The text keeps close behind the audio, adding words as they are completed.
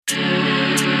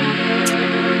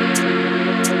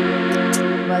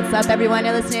What's up, everyone?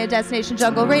 You're listening to Destination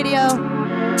Jungle Radio.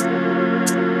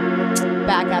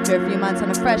 Back after a few months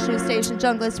on a fresh new station,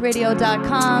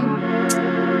 junglistradio.com.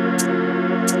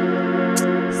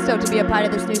 Stoked to be a part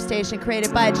of this new station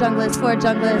created by Junglist for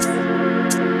Junglists.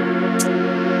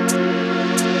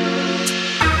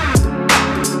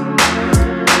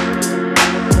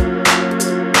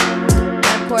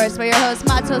 And of course, we're your hosts,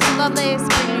 Matos and Lovelace,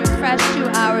 bringing you fresh 2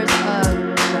 hours of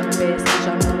drum-based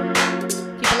jungle.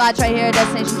 Keep it locked right here at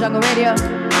Destination Jungle Radio.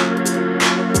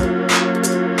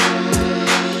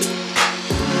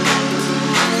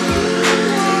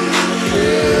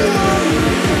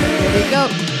 Here we go.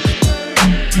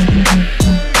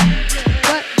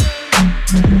 What?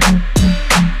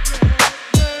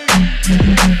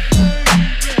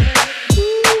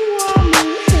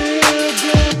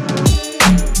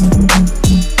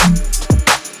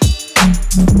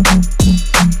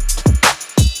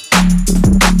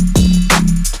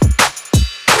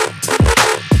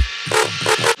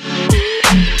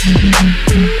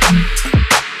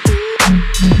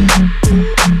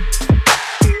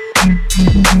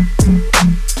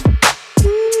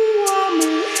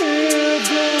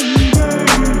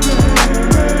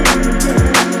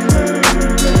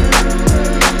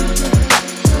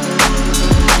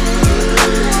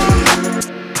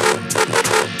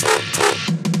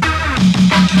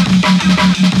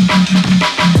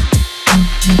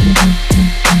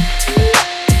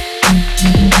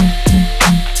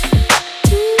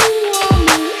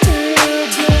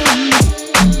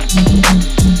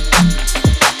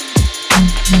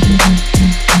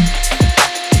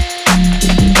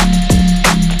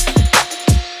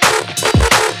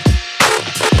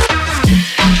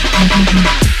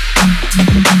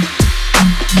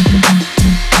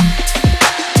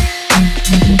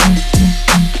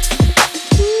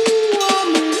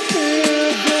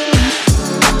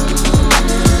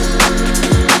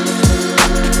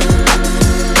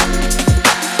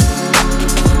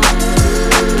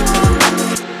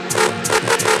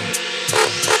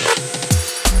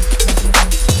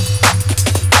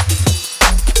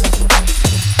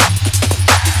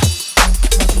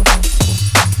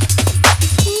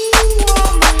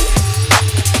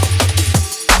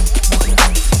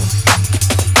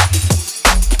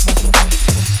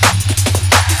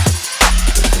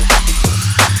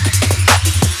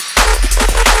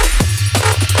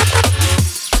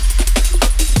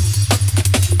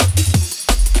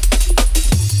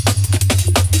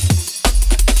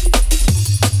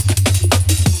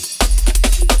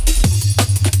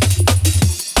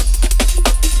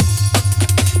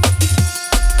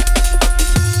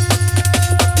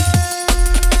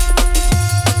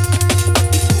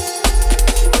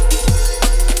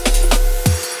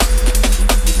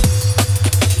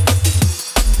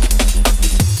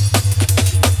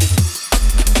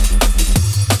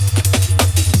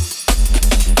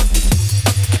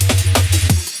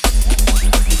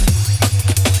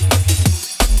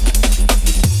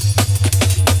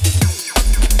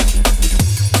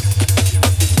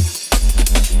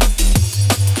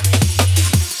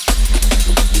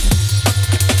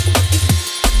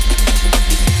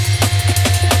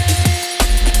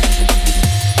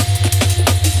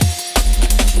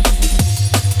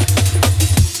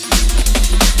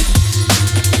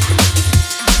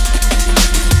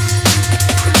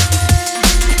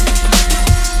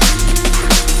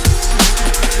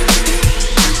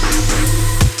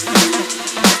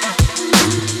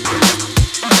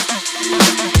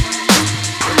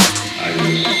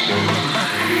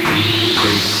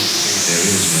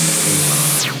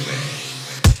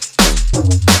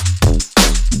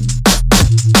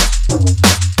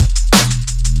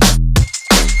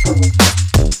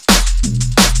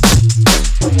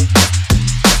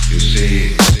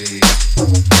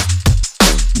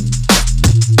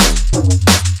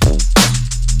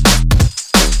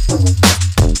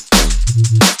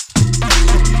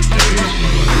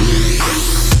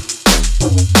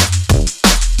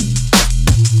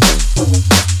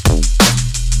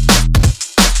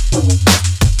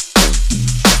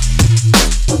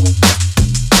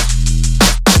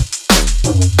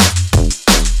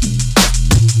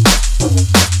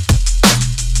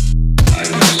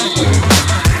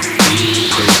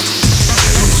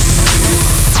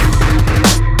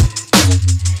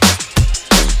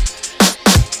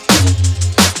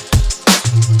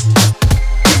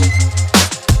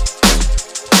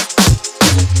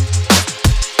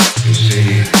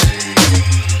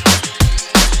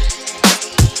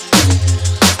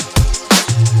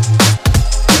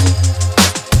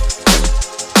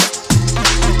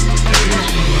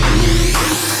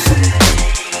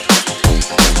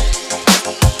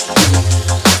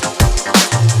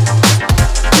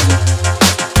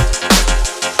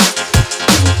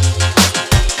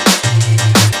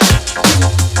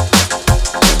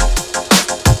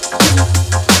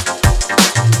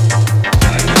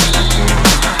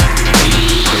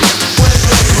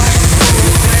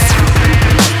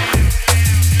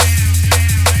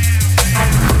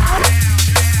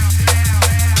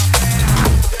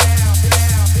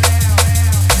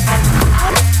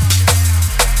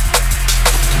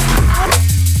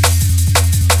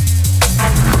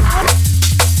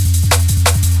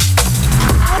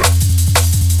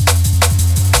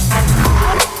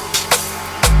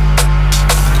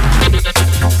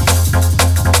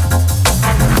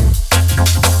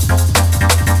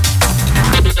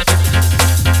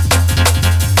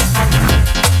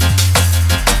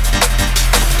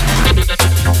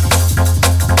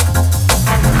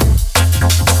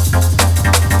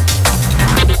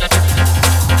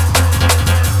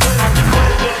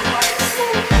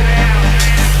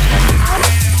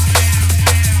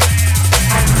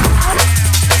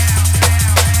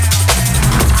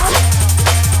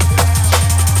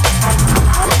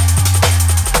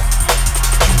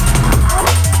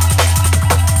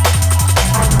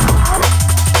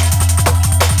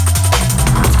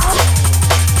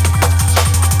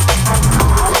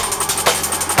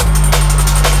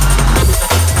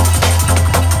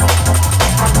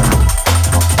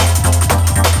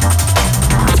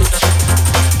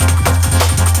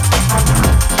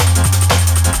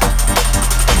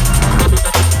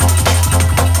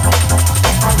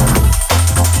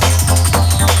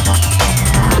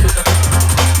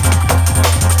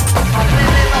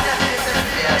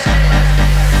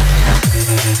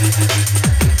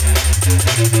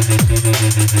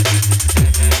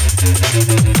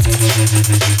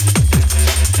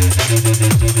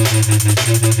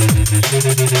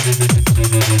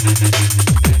 Yeah,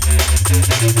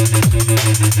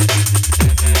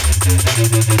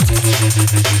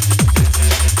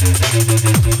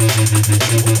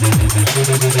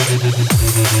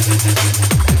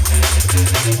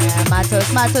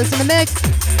 Matos in the mix.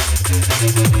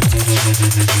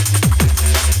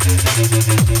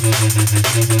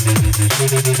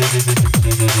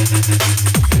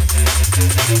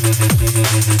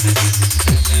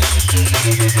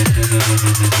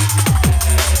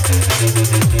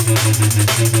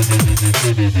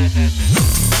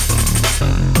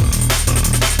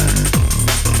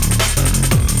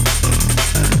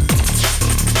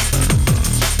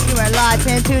 You are locked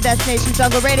into Destination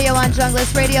Jungle Radio on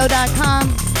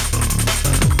junglistradio.com.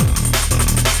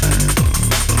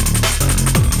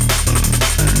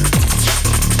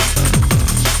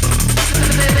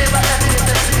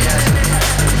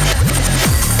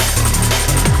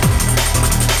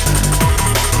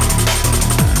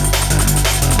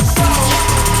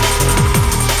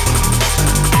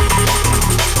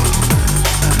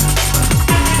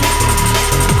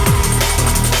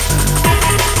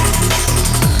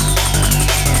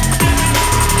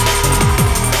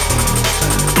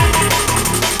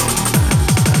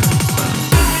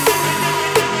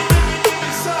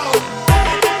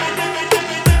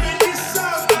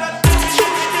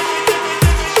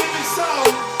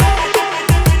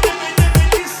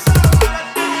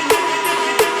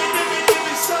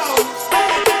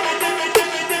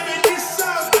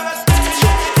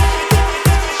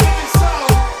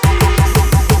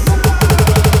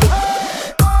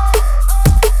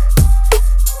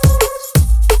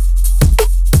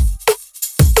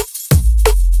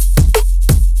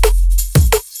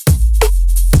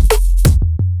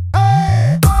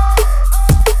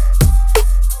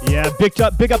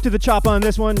 Big up to the chopper on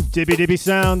this one. Dibby Dibby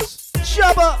Sounds.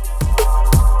 Chopper!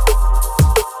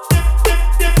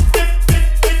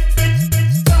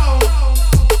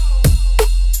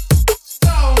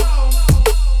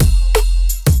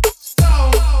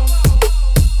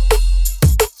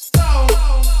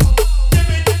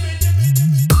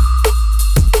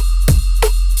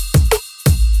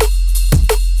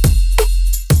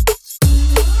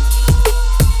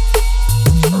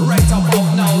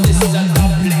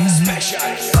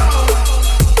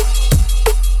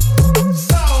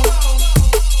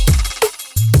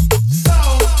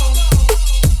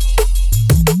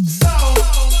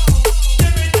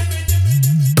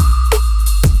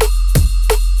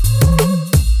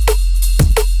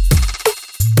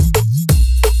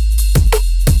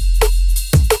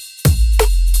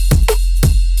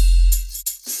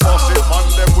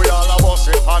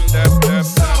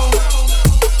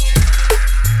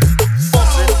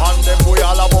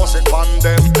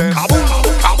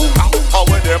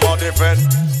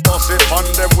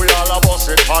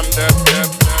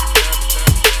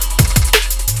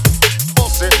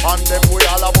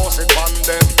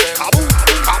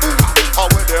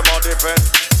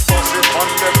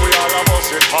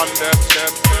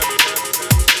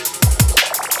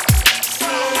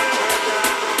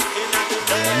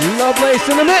 Lovelace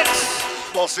in the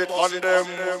mix. Boss it on them.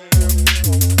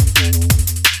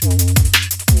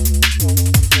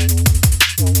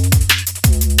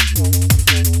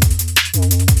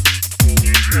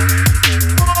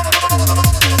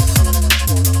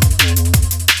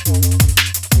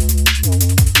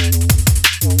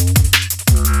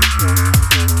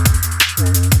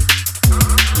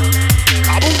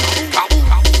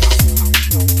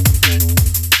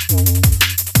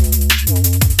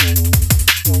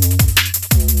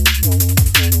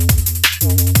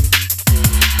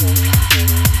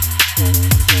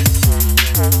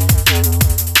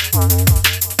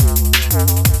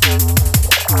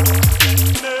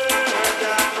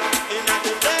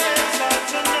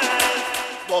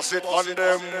 Sit on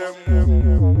them.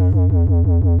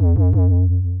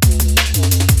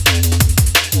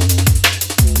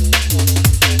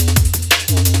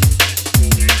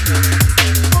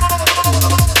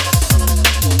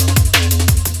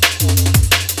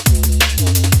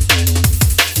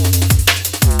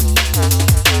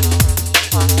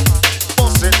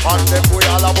 Boss it on them, we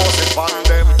all a boss it on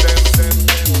them.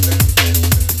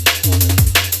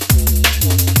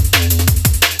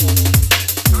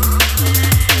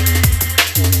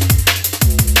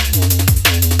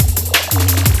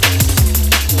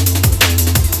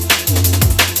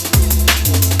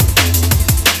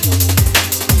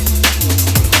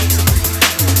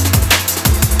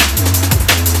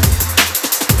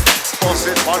 Boss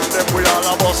it on them, we all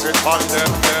a boss it on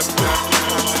them.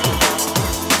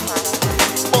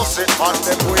 Boss it on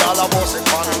them, we all a boss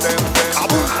it on them.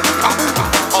 Kaboom, kaboom,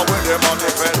 how will them on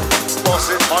the bed?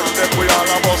 Bust it on them, we all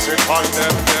a bust it on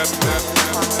them. Bust it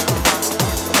on them.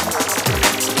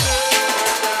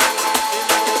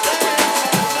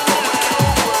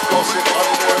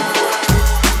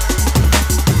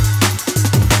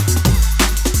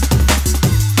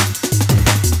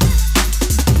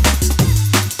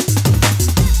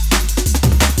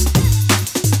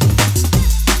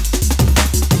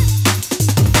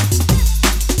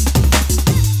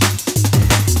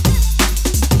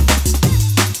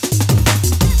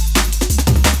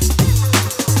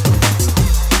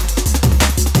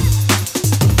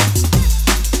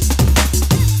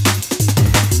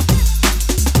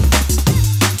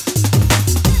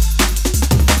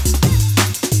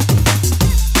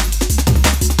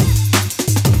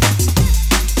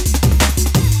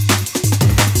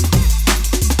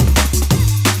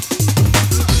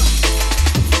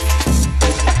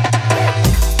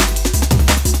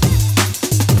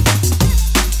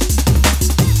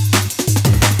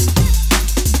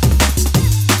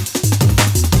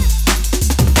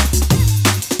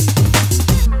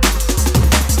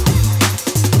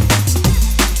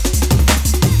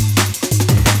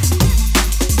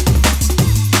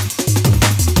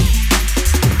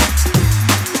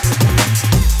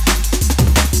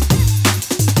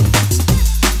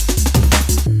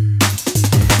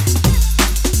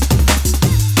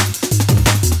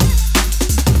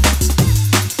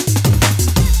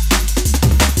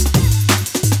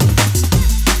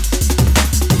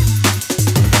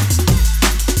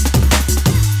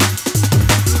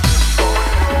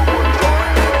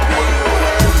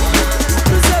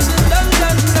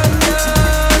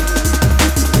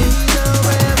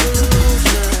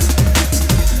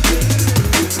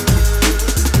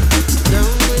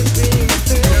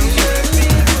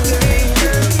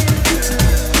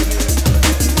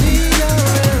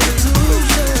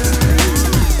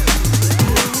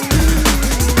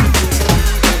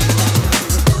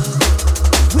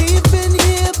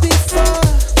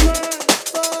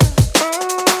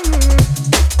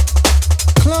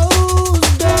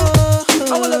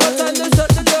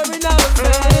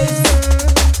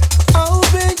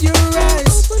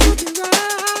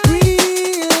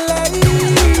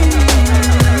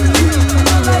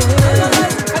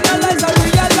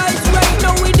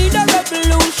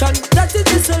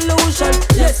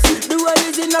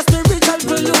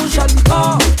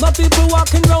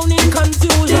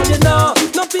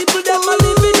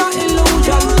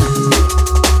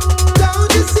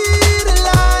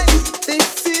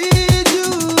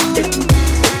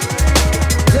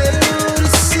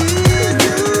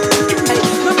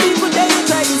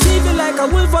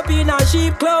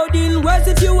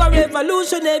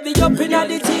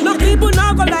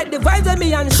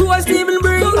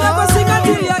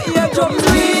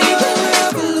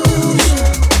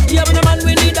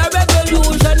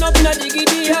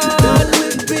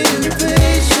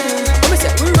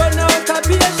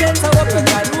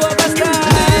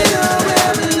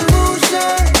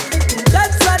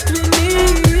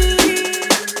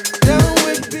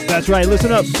 That's right,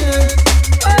 listen up.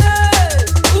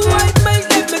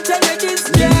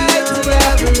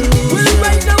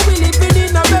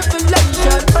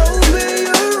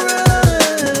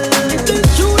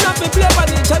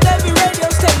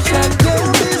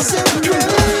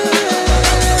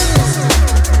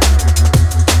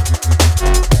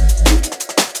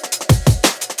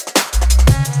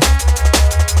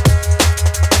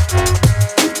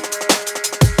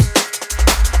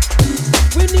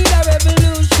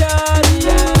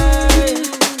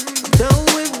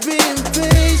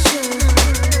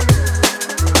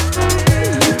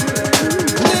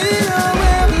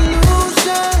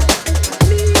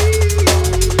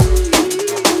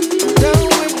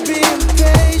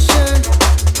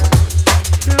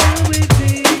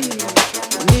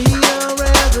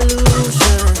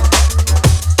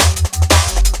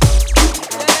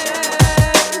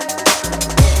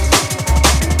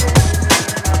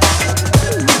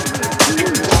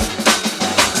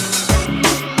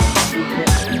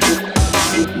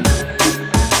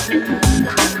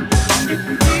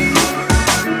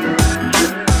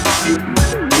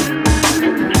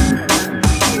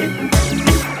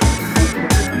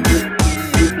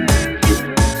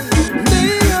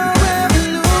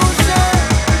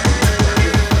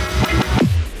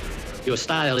 Your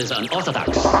style is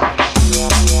unorthodox.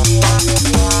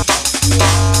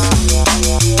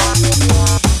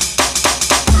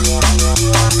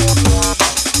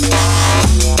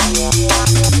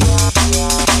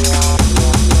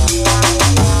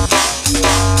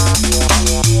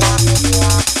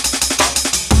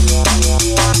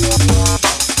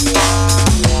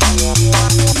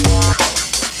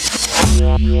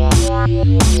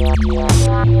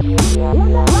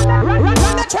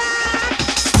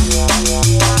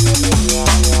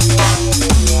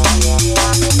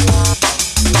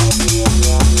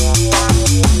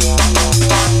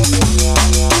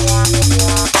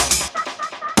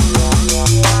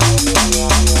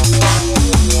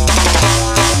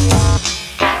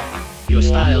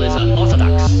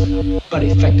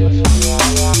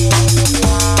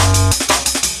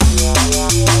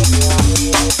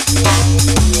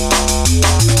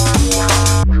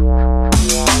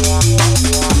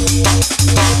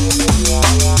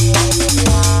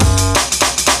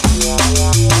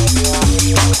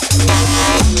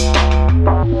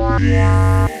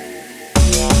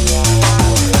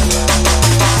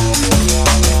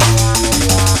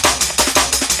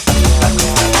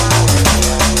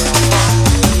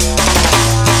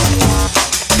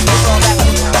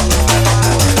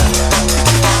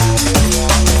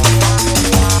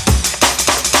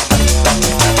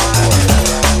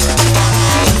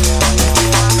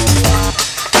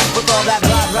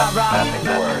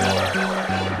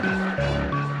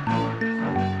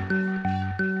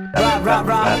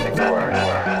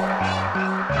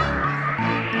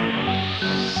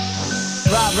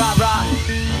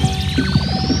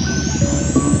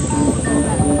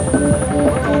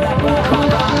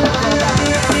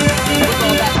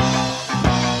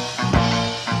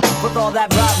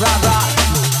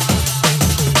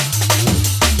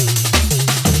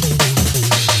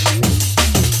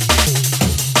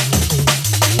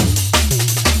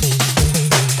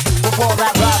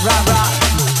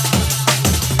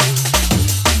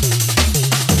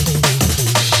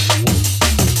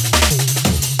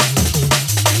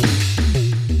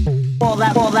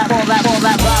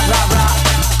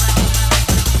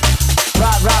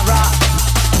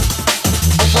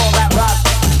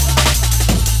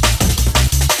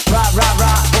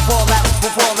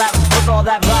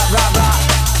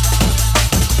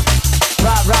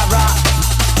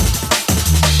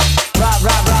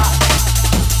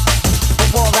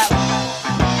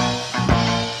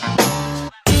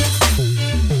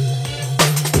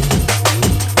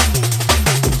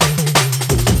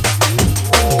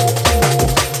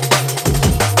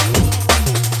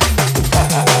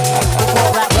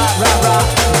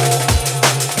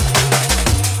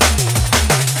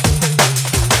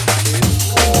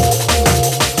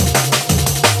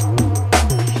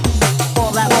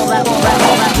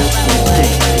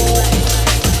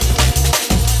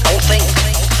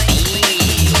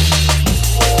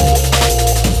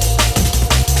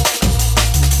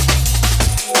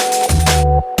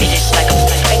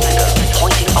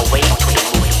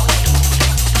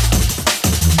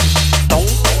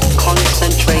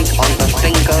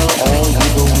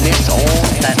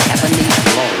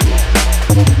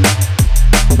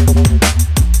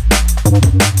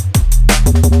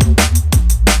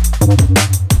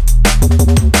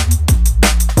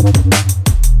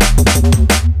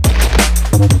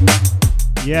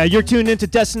 Yeah, you're tuned into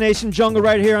Destination Jungle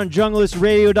right here on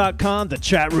JunglistRadio.com. The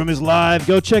chat room is live.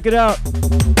 Go check it out.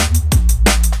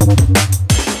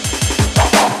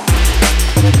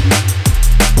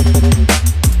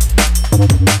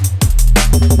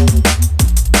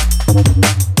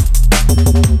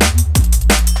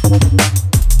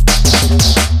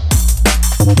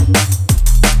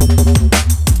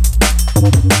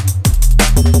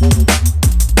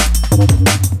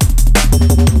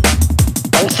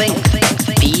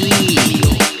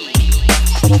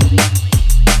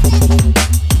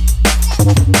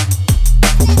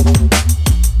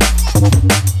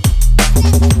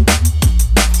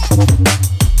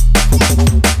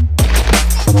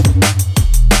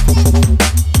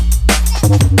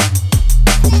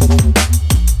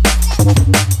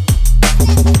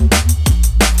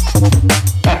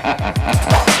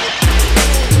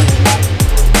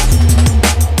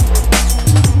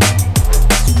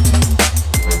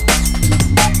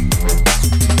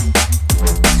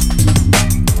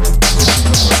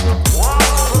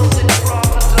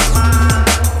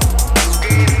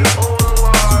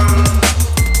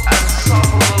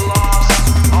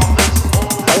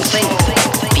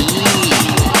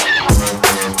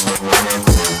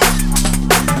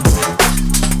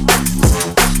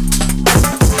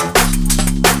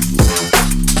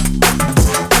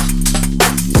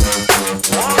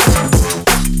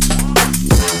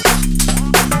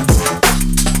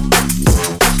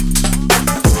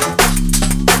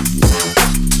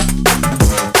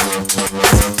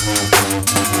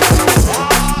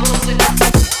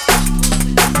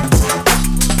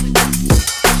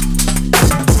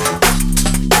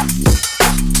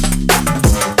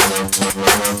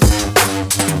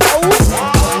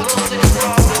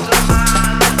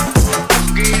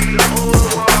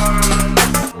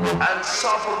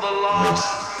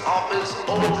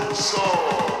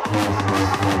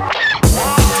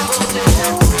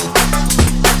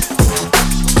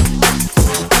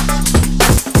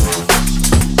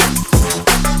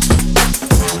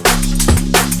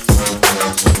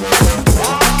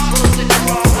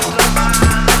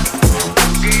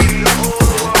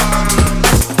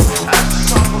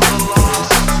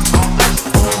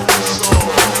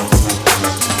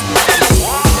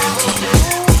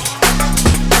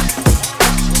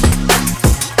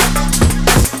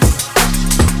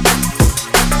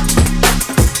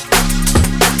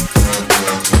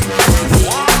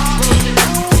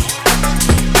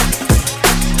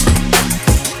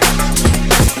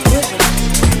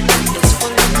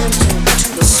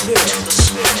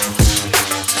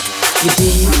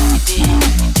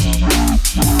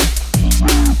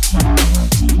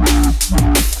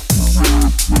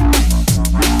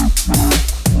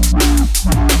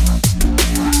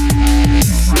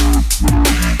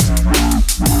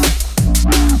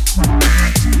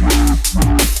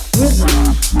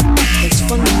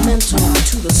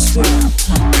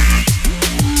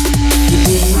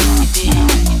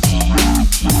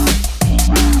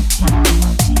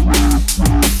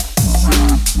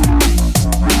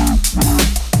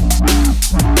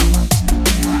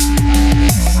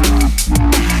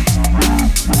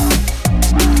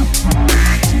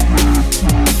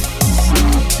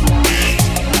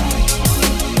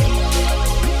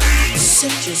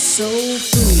 so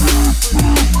free.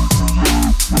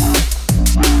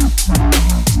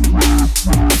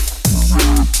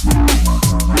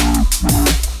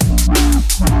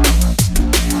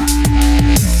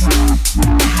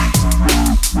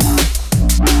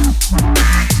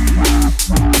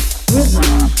 Rhythm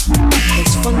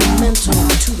is fundamental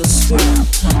to the spirit.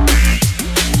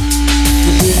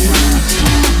 You dig?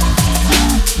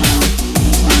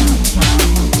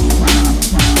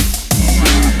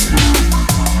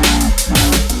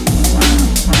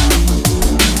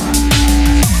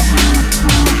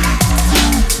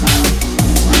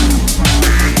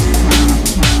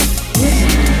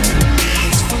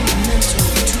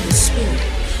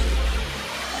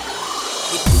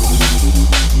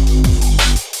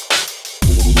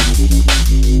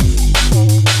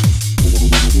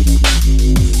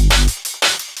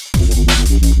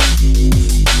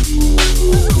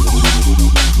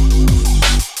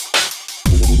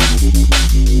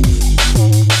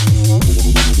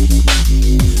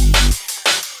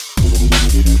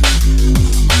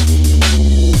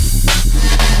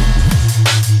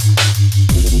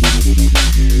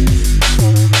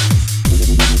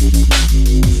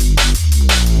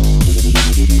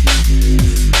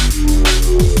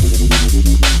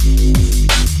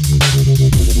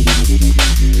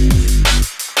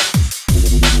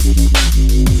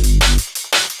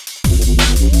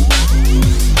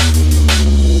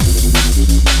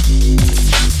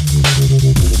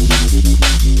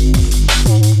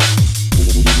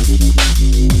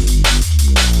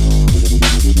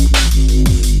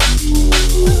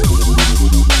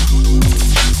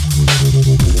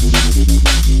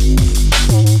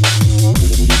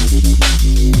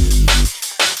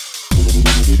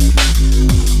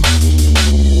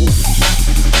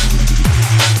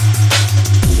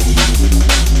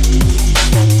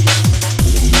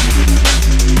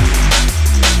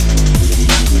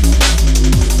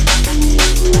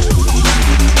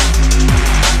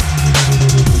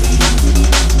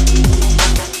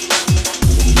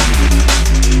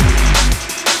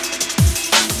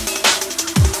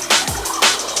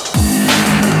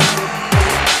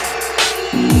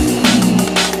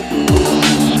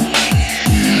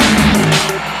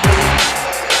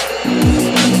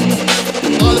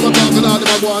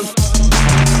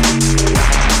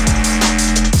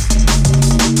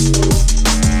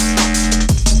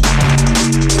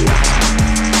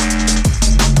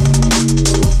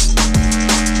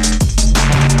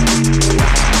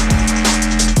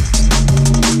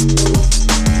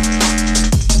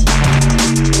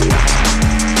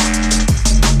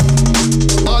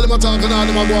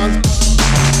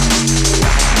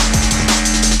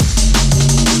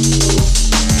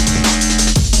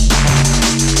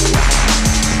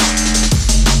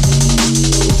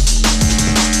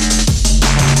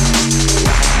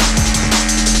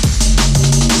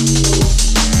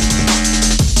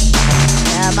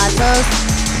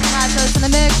 Matos in the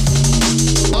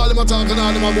mix. All them a talking,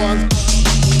 all them a go on.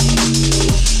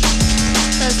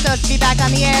 So stoked to be back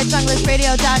on the air,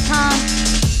 junglisradio.com.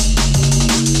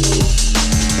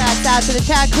 Shouts out to the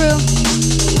chat crew.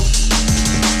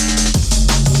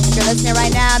 If you're listening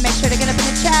right now, make sure to get up in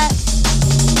the chat.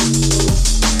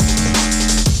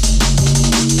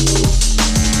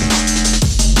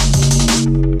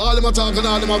 All them a talking,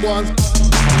 all them a go on.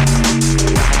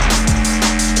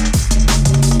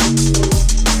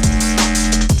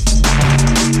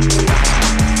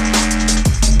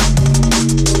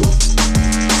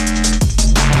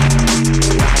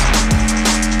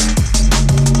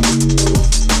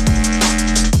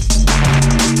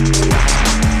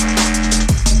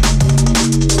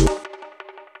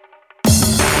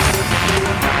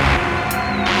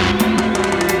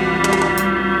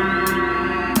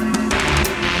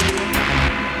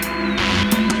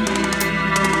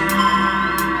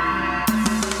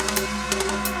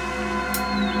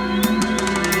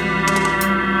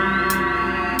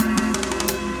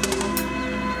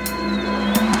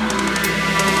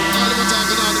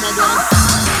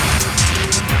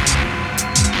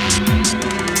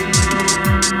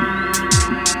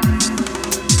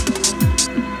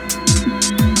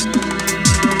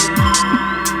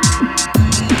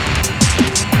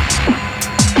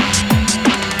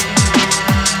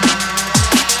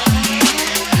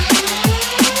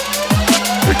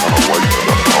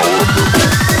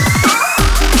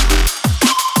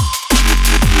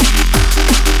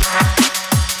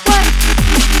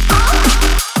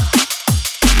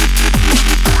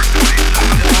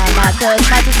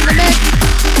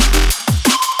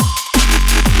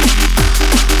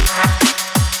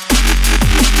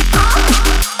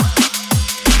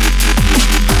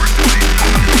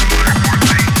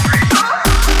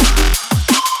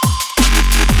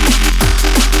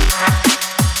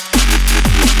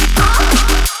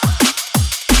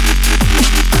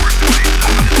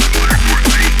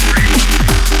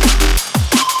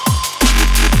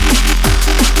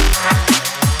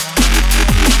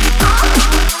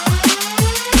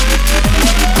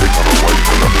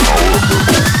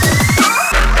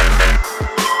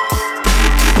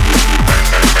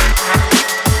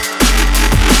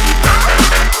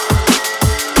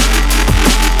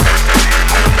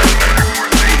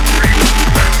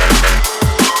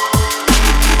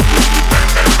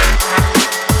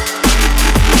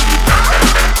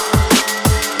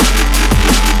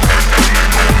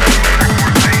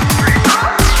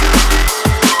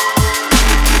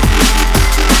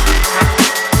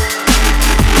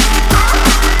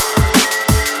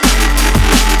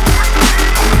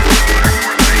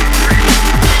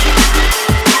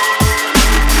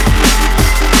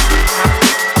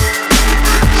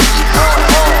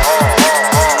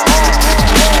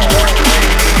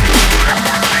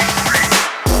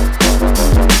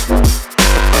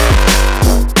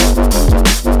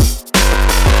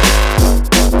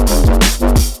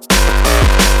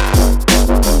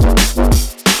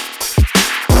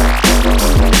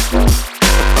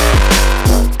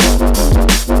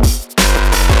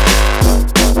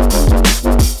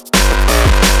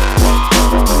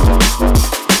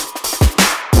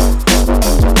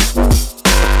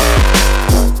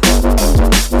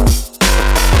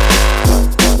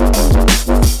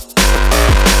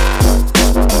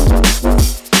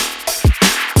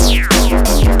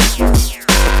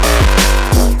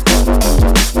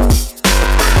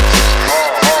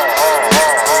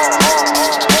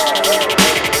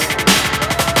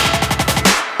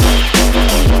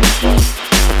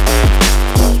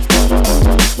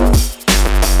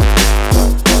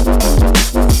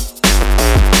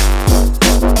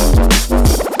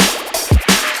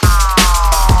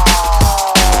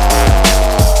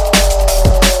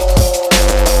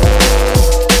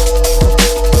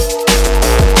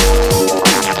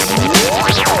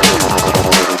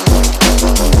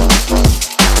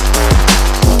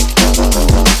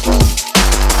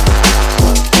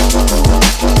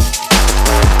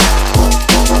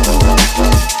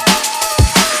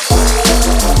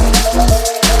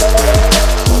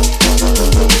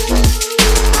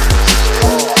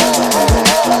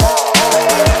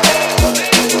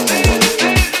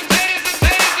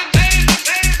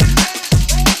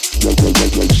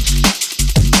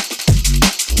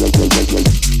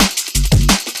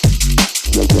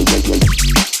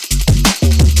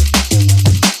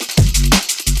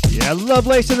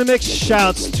 Lovelace in the mix.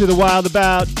 Shouts to the Wild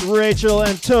About, Rachel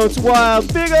and Totes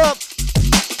Wild. Big up!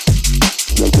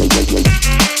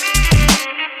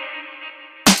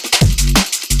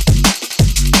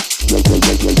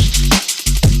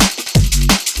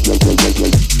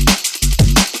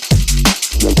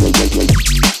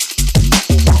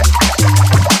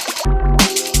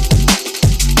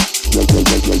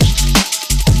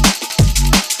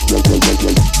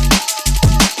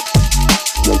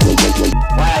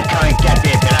 Well, come and get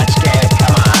me if you're not scared.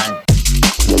 Come on.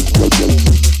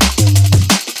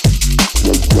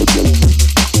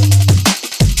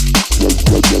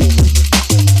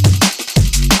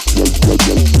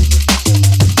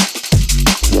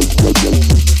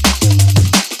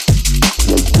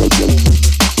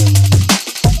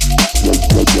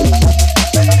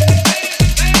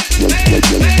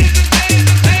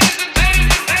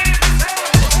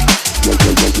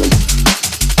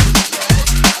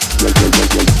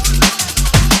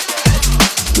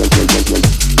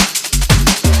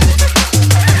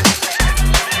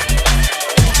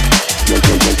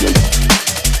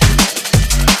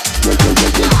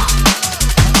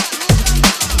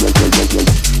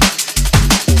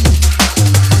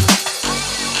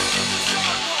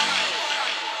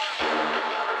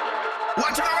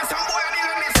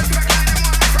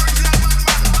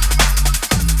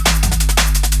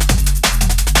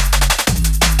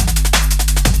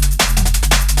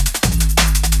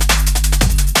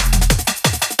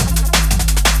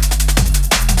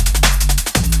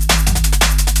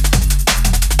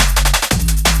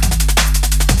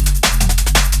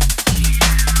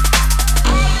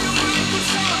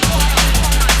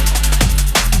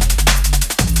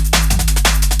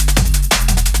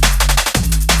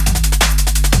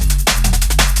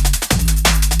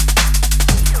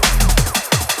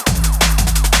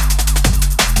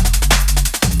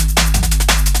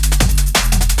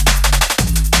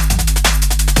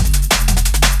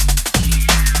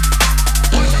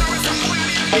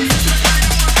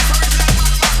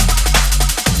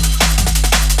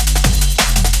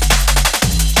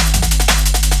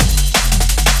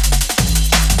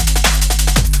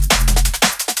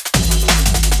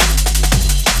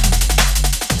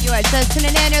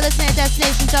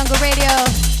 Jungle Radio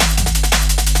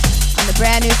on the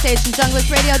brand new station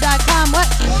junglistradio.com.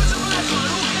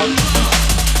 What?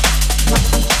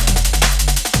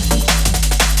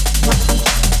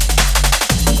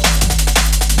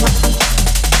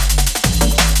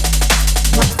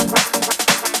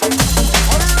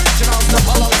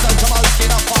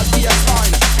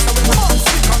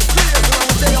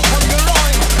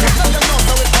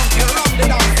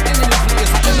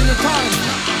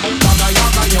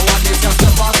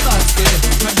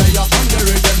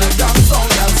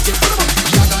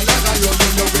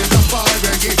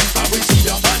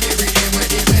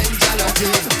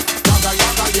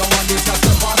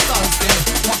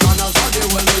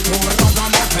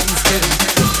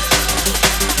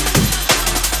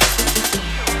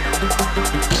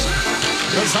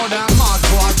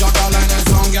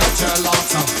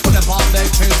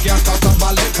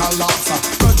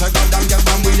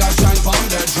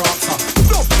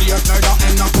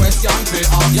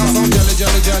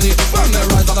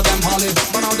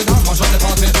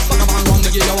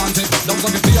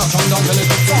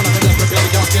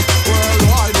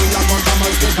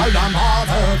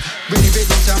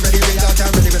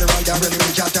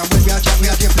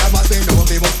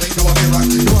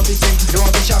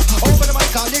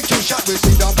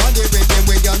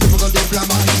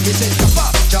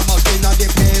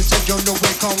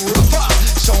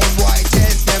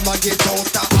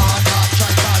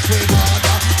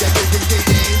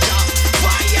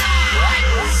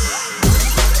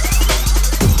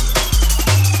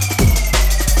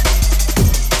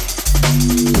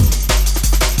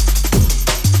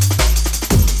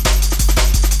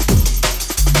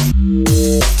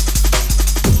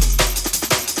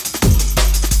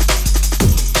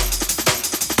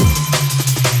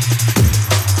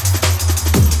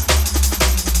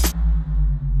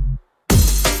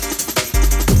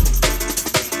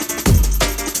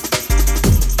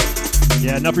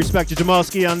 Enough respect to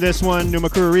Jamalski on this one.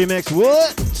 Numakura remix.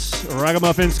 What?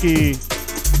 Ragamuffin-ski.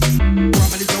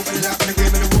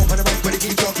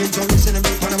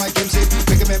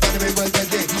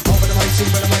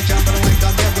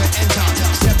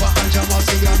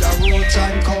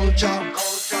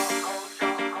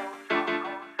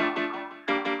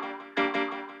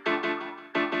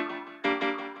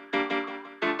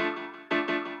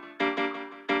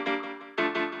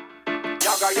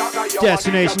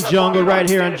 Destination Jungle right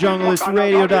here on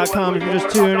junglistradio.com. If you're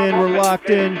just tuning in, we're locked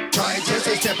in.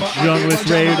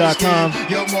 Junglistradio.com.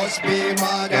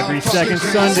 Every second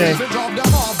Sunday.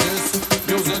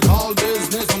 Musical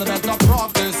business on the better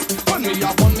practice. When me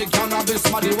up on me cannabis,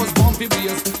 money was bumpy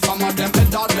bass. Some of them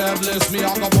head are devilish. Me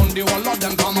I go on the whole of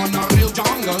them come on a real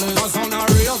junglist. Cause on a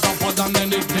real tougher than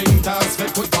anything test.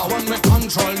 Fit with power when we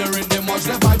control the rhythm. Watch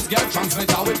the vibes get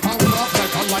transmitted with power up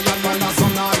like a lion when a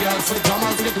son of girls. With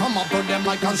drummers we come up with them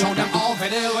like and show them all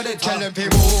for deal with it. Tell them to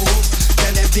move,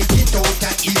 tell them to get out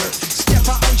that ear.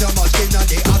 Step out on your must in the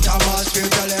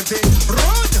atmosphere. Tell them to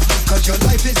run, cause your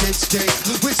life is at stake.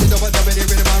 We sit over the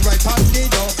rhythm and right past the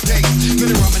door play. With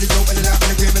the rum and the dope and the rap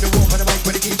and the cream and the walk on the mic.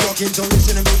 But they keep talking, so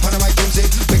listen to me on the mic and say,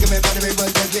 make a man by the way,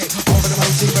 well deadly. Over the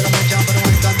mic, see, but I'm jump on the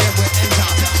mic and then we enter.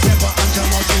 Step out on your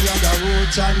must in the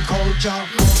roots and culture.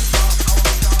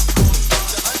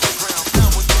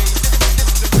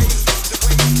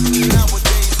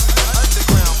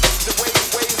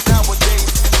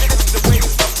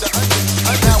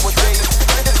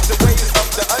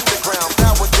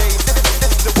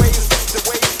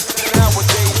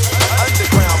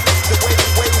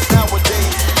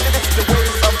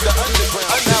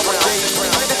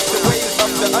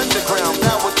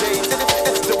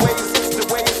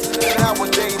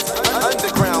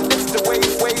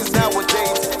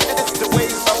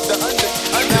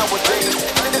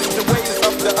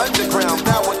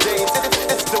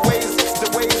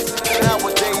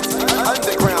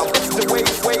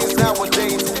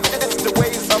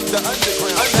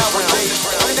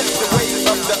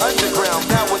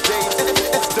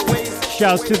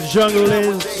 Shouts to the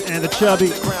Junglist and the Chubby.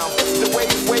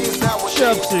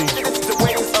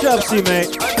 Chubsy,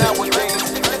 mate.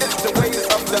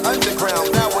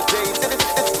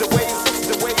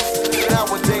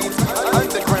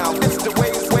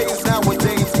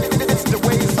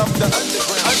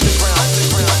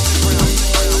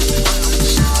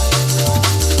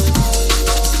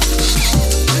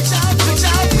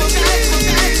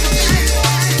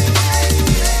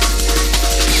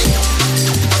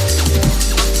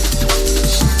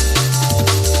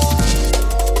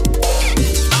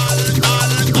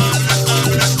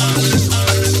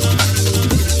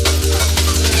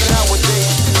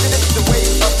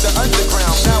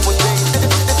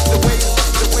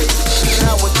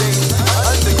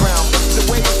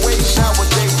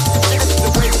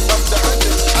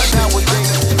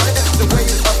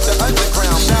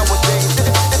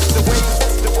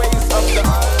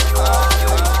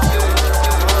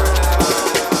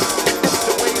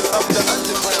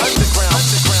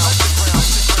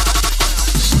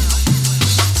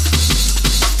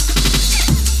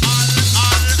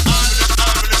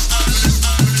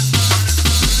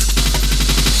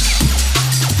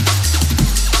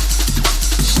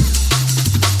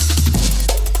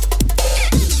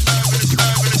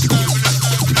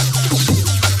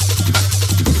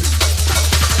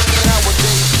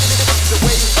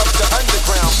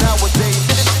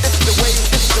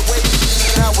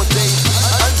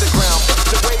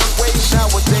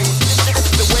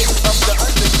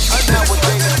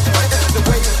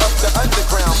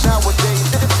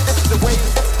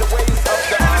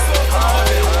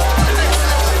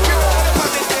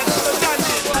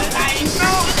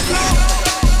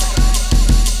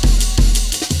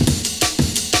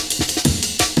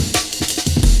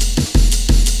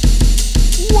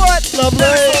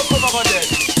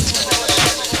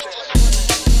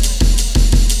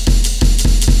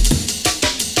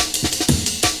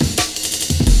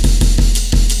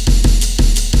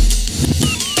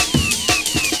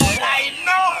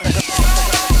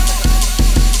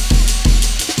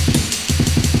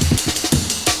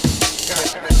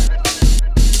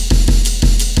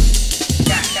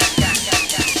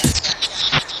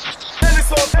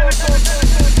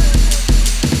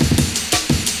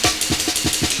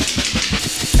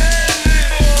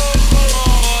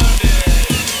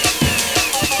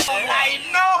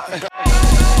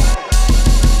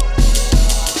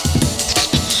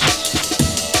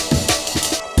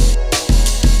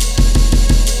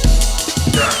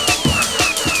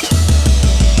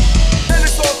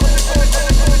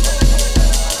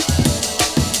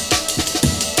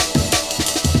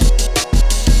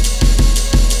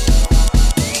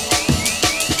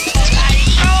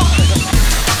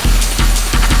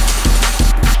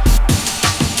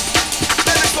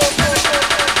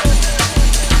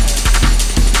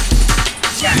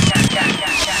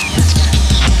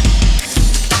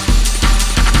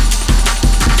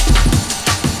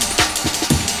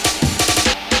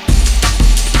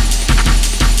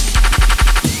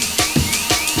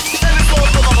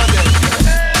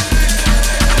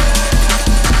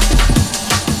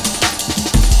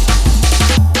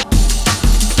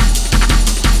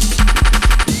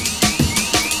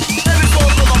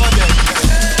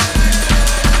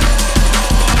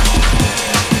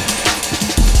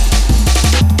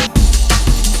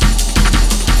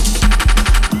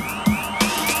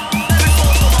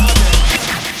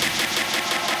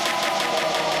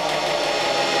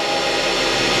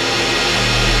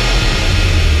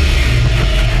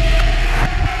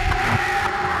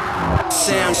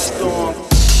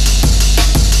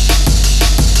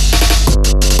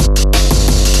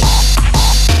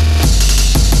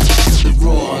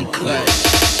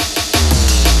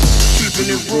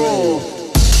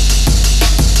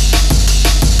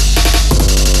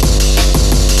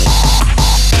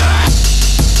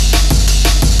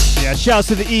 Shouts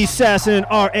to the E Assassin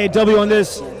and RAW on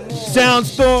this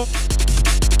Soundstorm.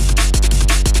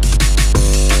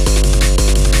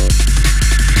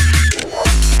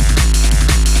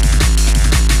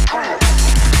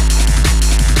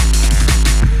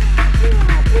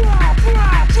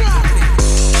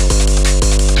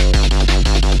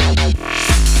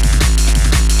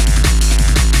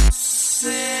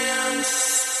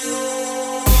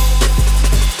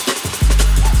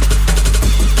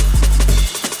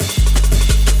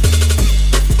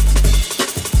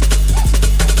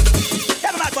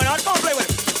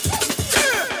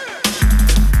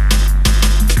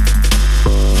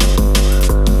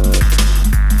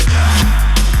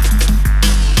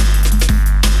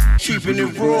 Keeping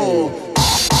it raw.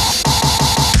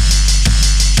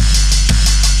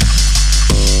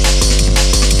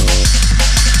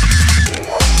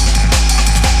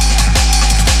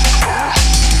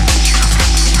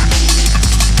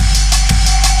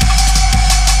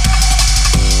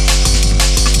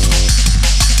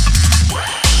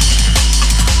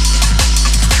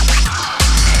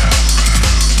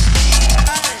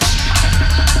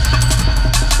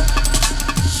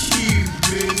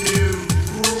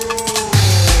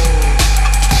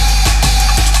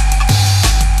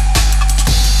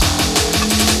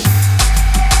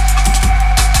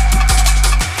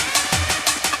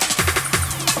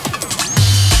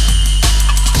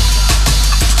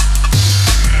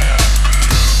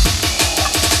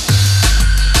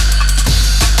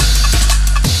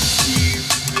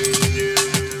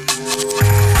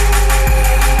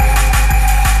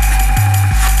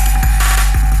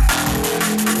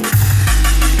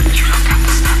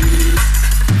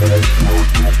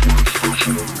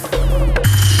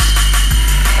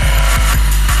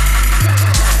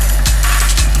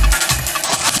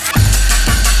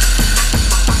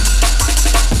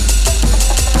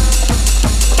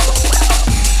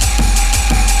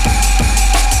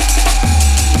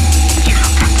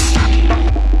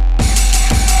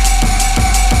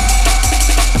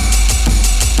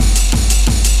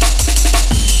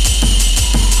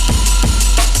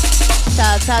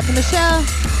 Out to Michelle.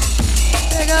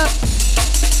 Big up.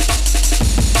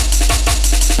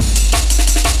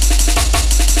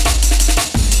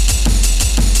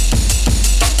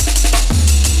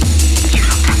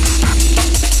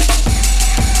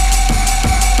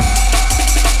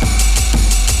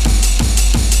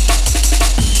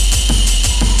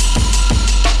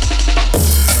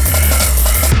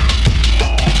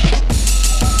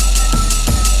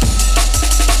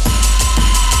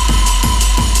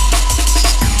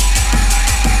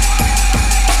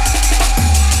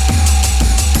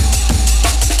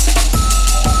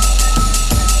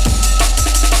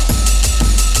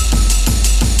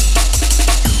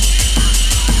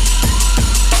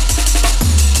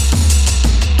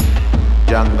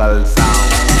 Jungle sound.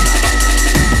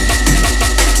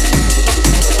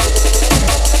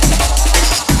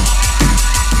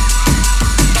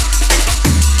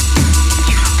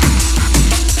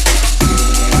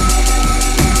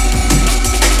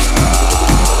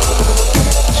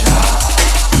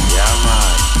 Yeah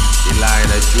man, the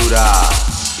Lion of Judah.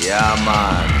 Yeah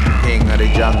man, King of the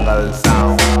Jungle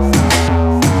sound.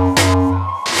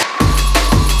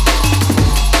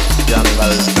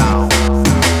 Jungle sound.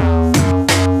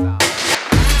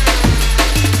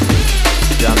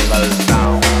 Jungle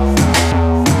sound.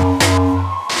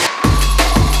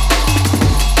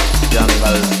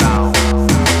 Jungle sound.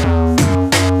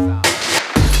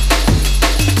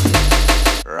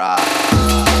 Rock.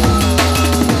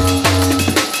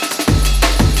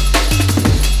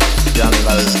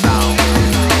 Jungle sound.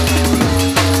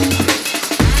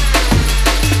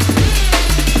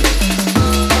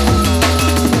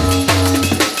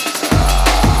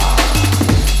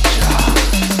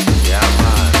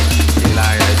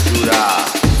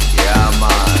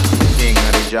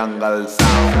 Jungle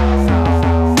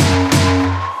sound.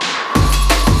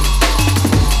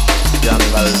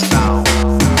 Jungle sound.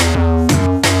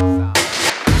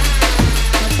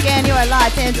 Once again, you are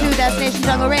locked into Destination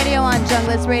Jungle Radio on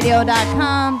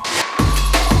junglisradio.com.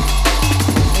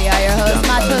 We are your hosts,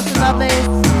 Machos and Lovelies.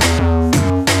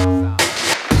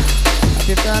 Hope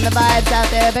you're feeling the vibes out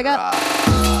there. Big up.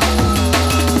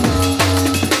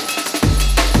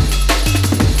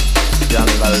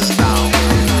 Jungle sound.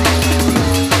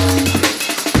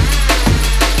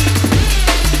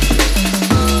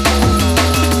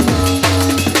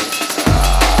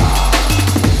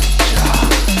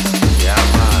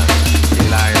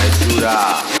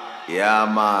 Yeah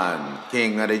man,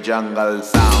 King of the Jungle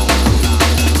sound.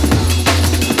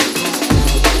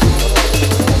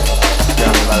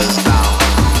 Jungle sound.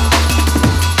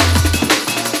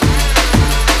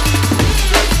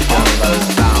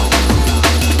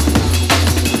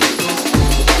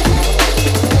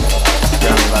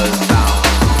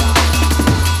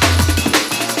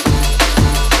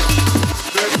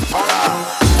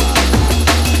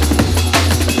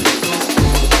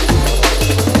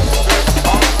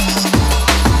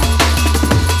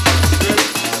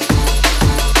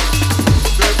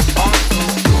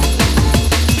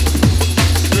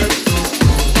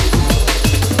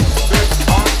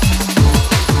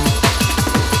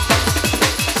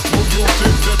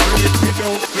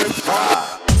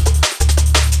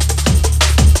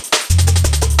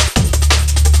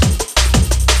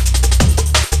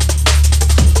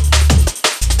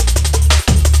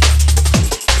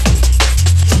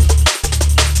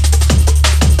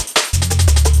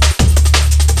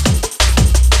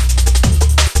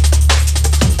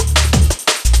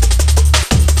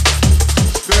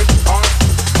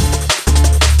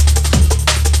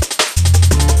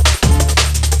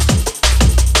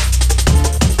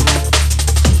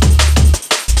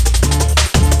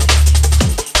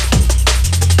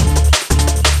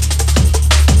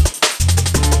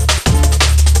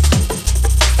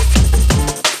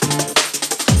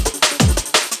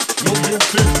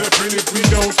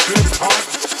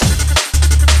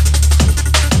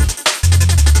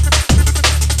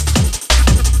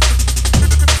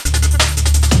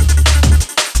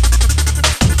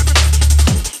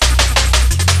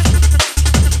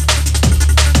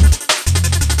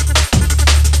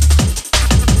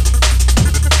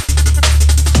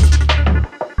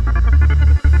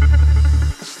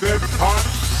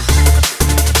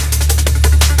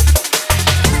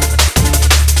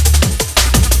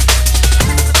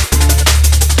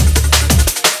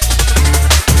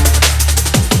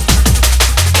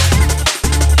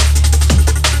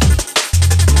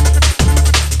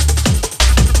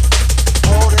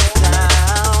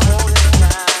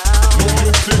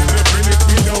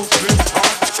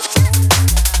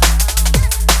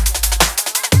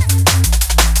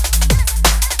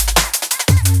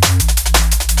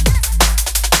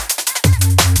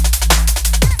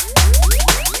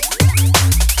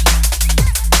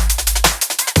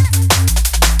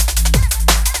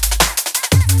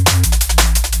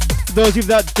 Those of you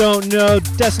that don't know,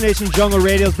 Destination Jungle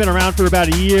Radio has been around for about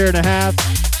a year and a half.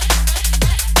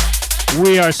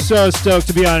 We are so stoked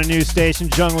to be on a new station,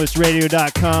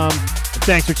 junglistradio.com.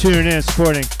 Thanks for tuning in and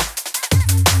supporting.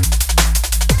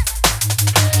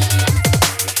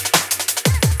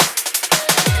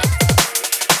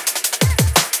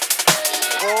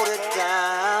 Hold it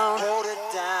down, hold it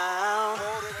down,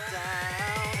 hold it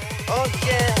down. Oh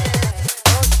yeah.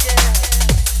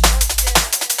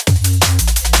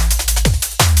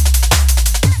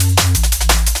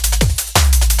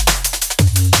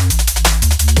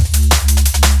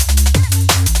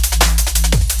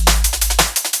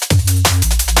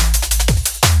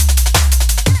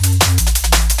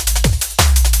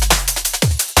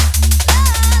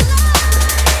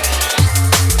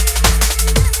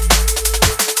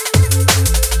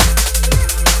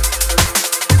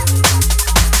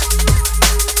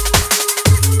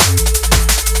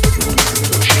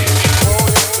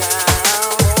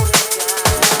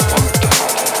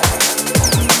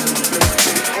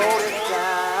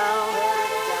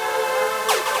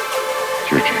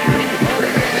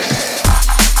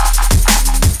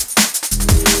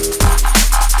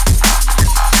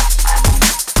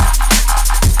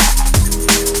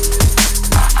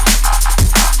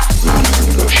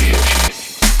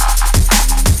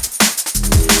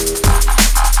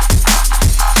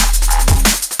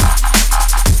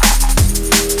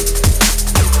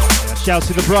 Shouts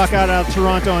to the Brock out of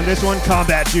Toronto on this one,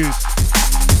 Combat Juice.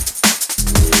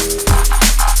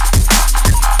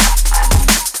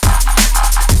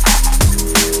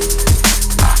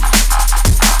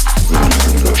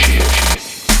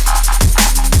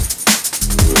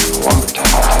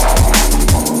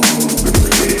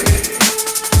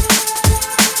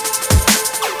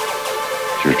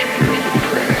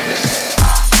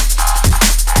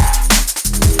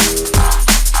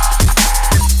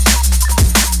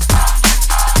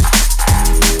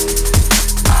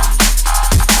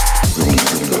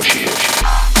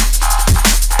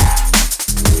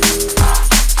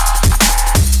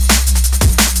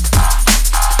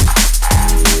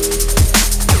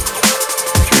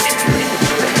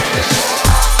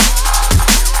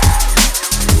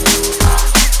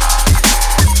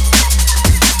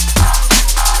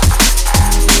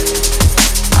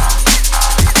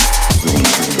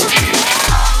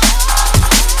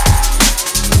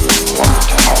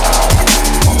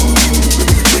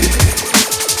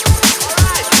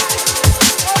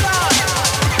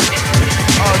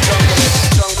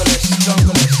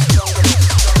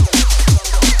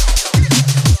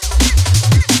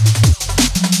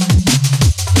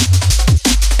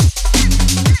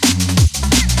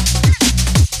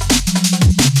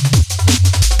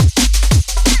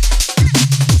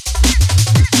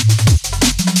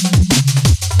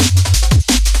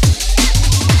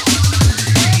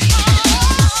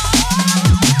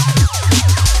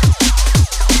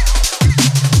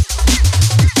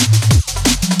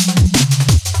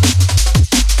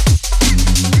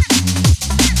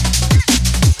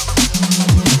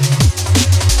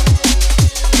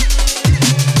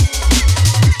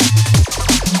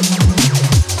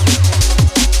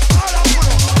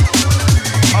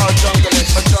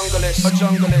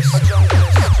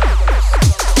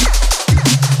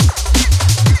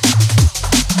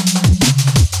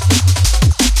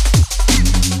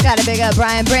 Gotta big up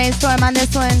Brian Brainstorm on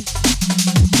this one.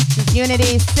 This is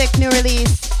Unity, sick new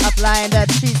release. Upline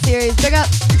Dub Street Series. Big up.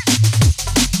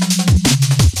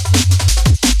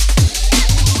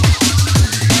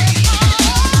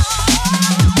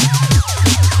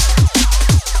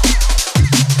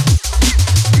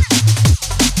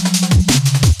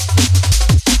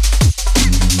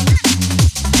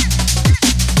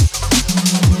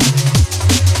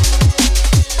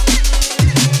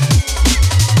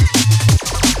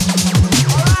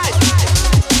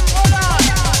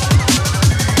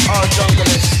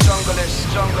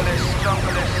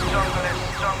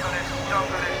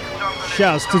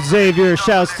 Shouts to Xavier,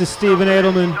 shouts to Steven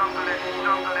Edelman.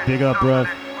 Big up, bruh.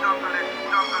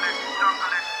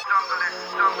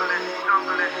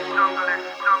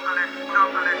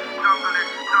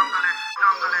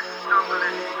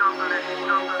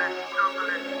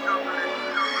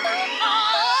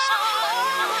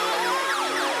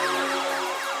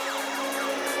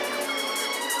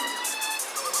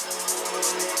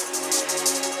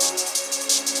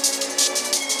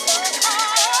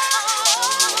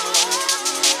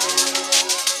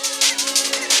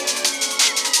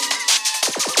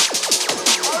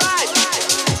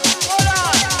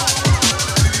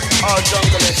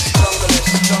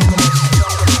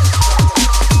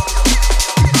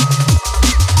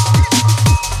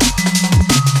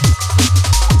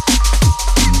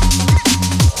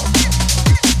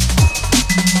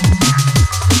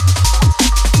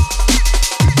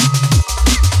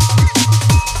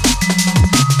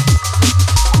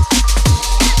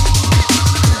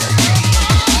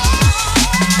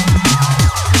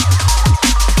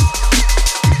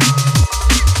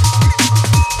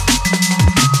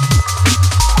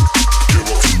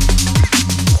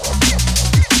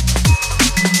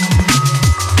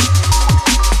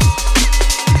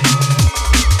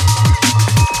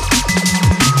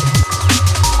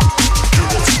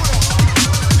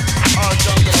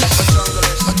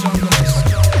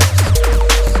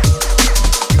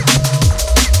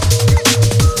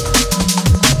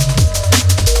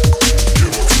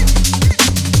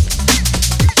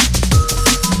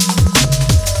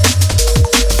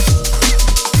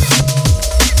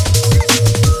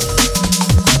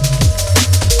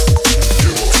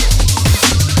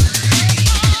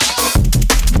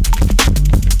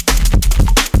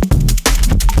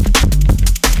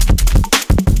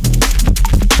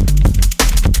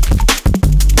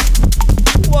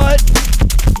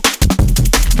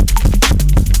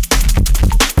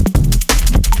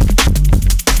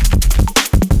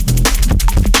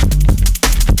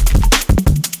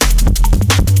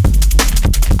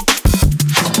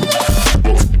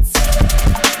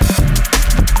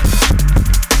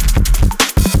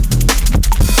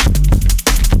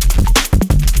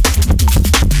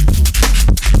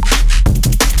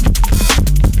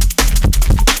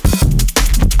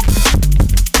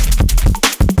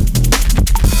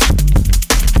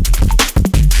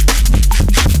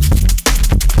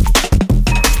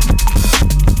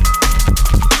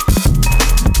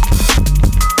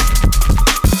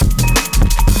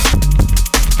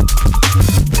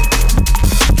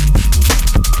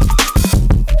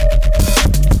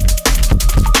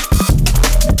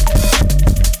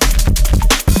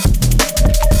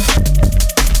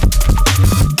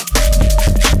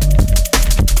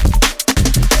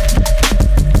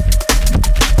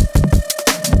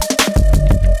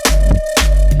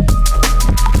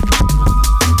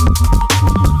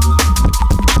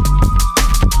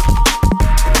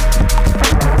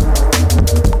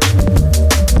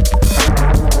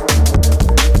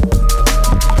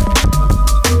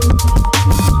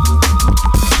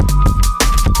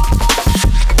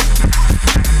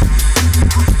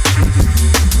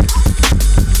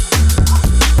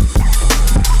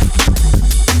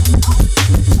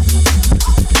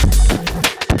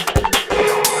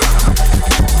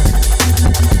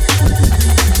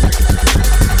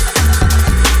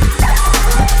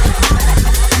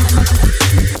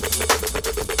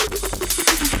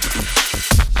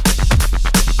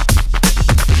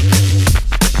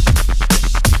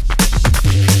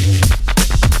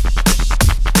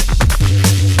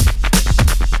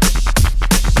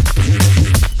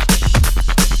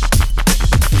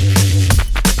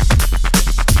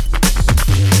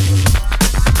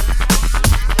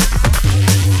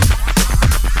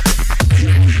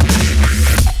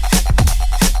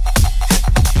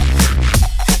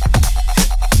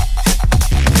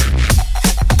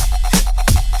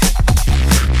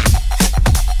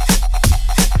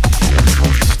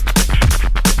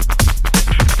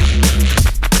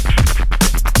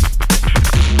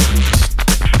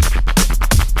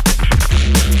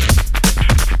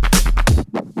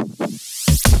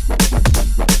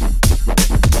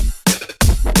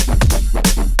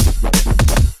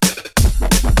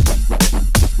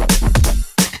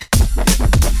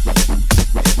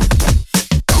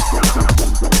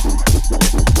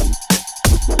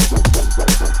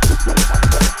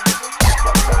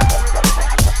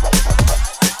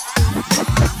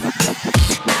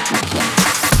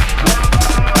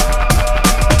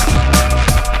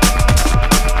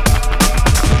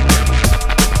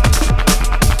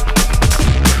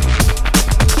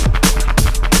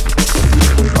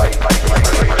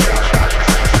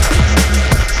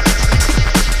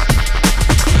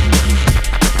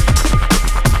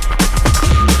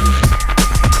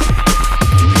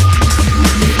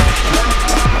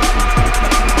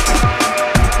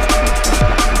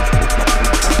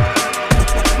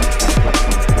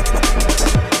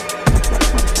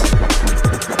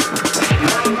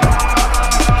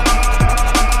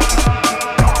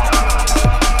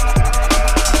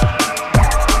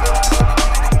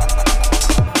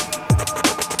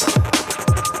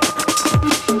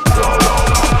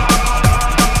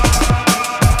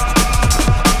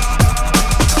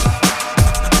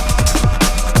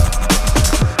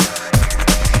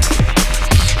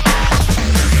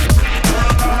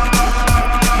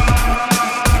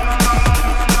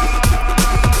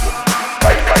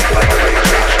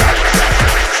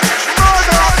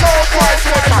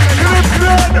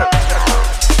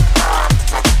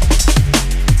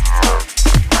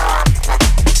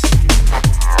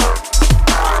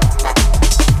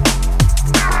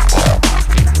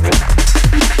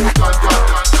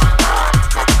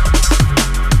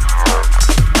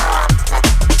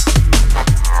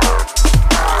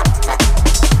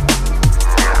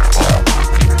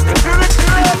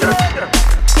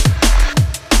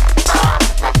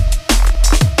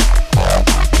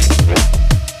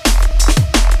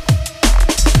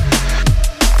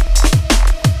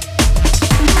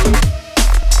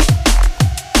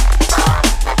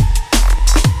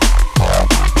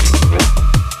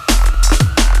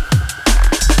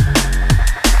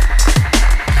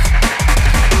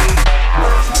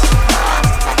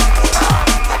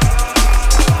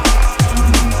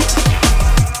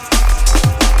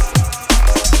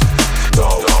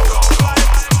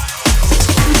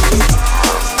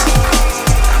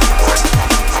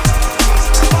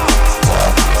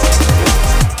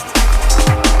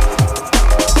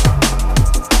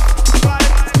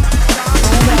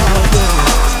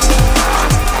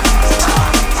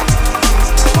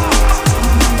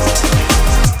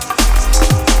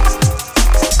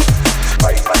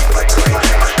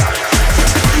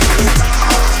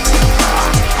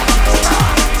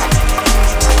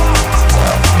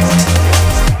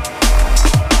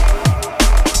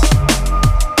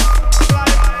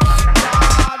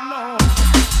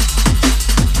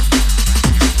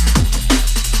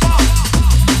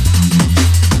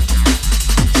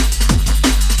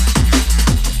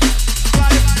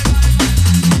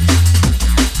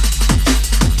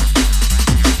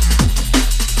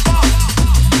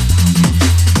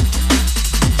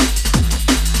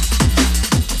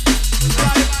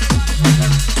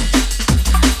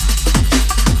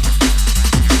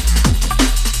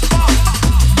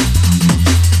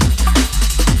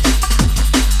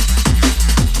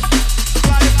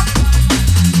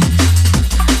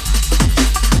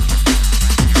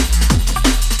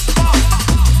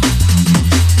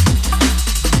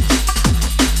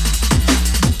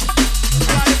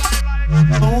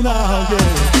 know now,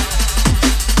 yeah.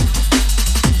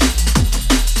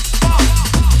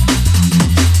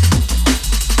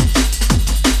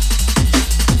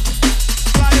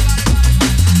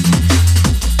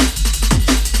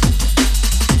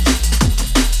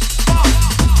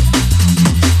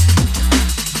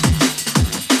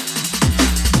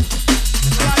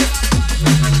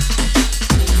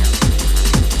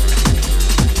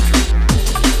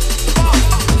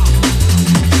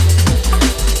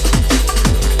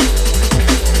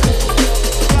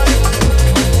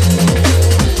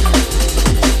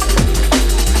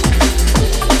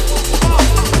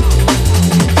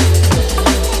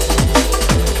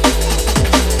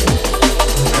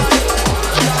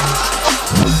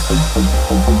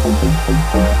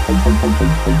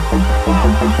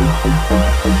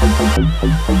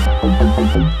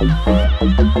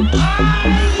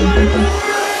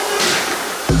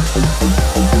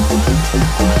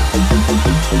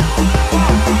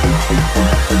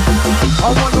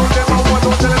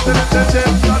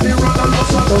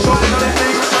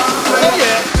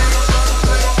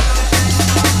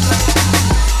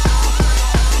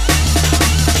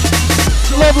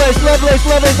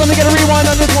 Lovelace, let me get a rewind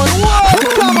on this one.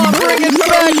 Whoa, come on, bring it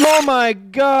back. Oh my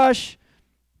gosh.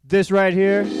 This right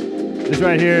here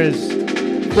is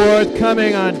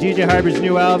forthcoming on DJ Hybrid's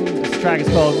new album. This track is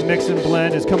called Mix and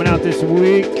Blend. It's coming out this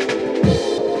week.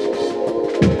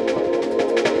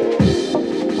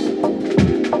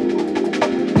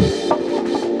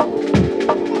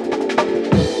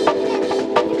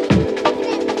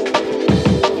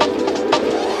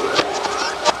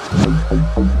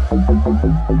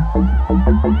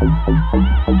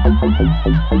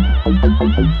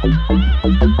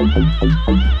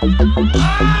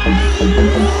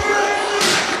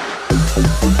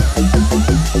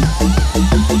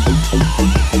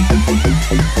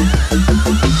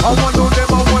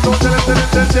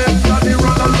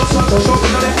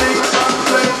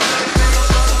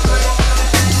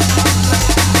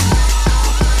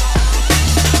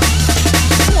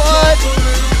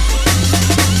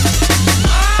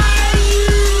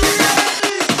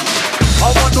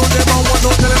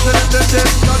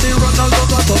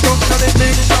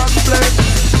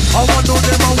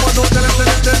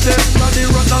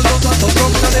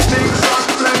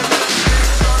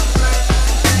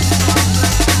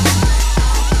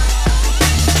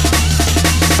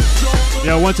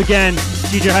 Once again,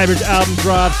 DJ Hybrid's album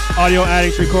drops, Audio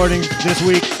Addicts recordings this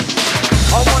week.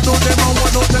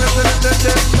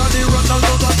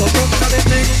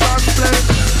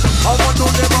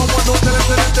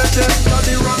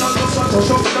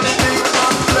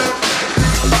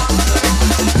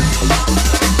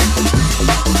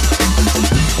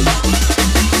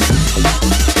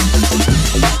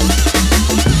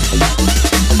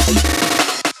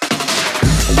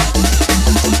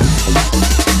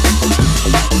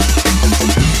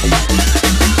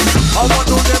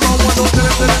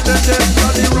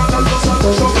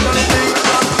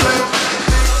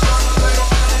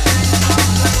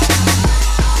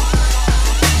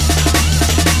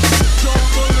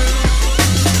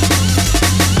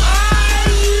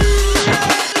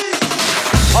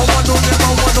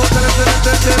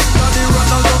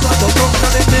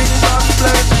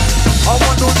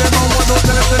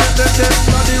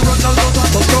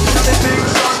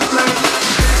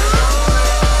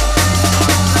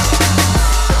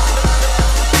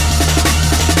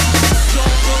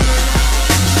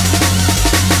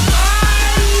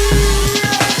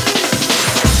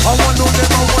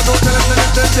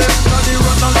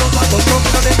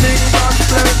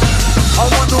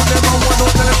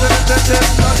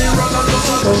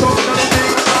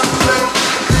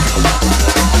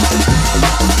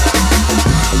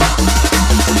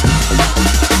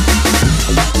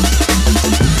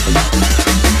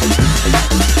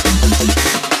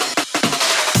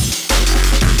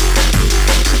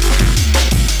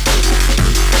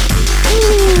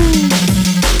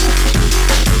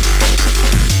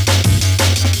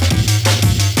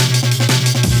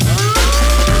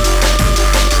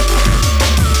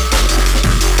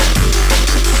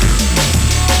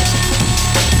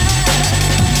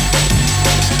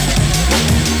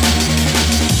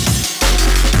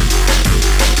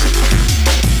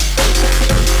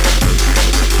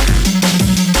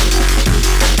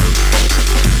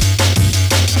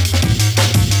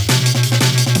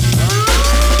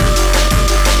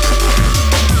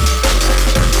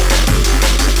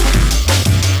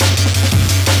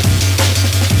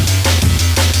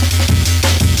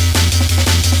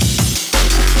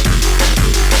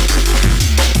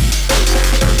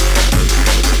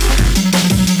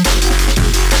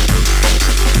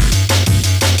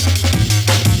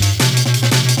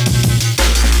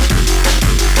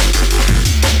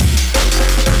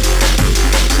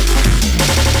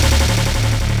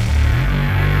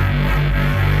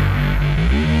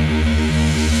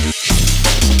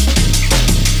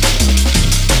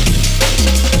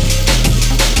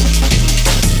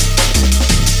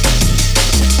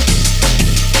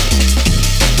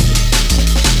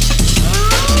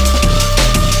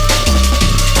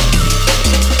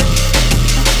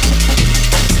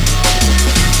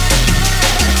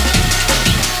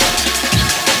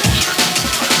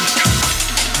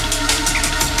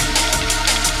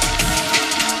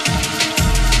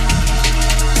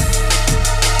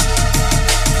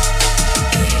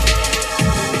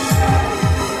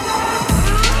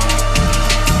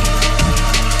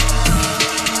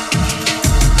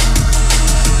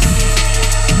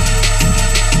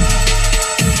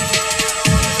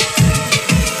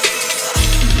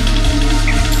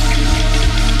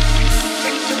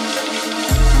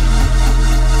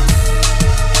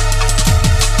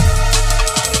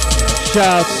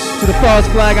 shouts to the False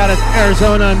Flag out of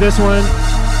Arizona on this one.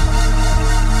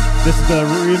 This is the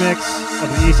remix of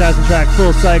the East Assassin track,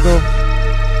 Full Cycle.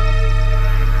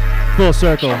 Full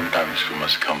Circle. Sometimes we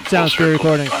must come full Sounds free circle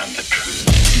recording. to find the truth.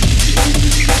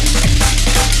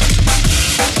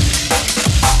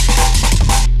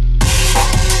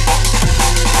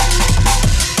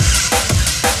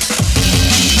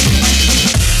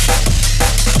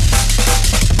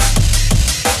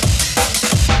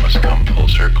 Must come full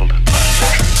circle to find the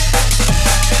truth.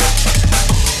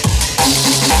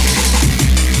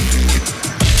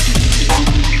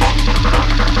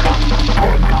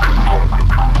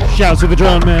 Shouts to the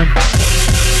drone man.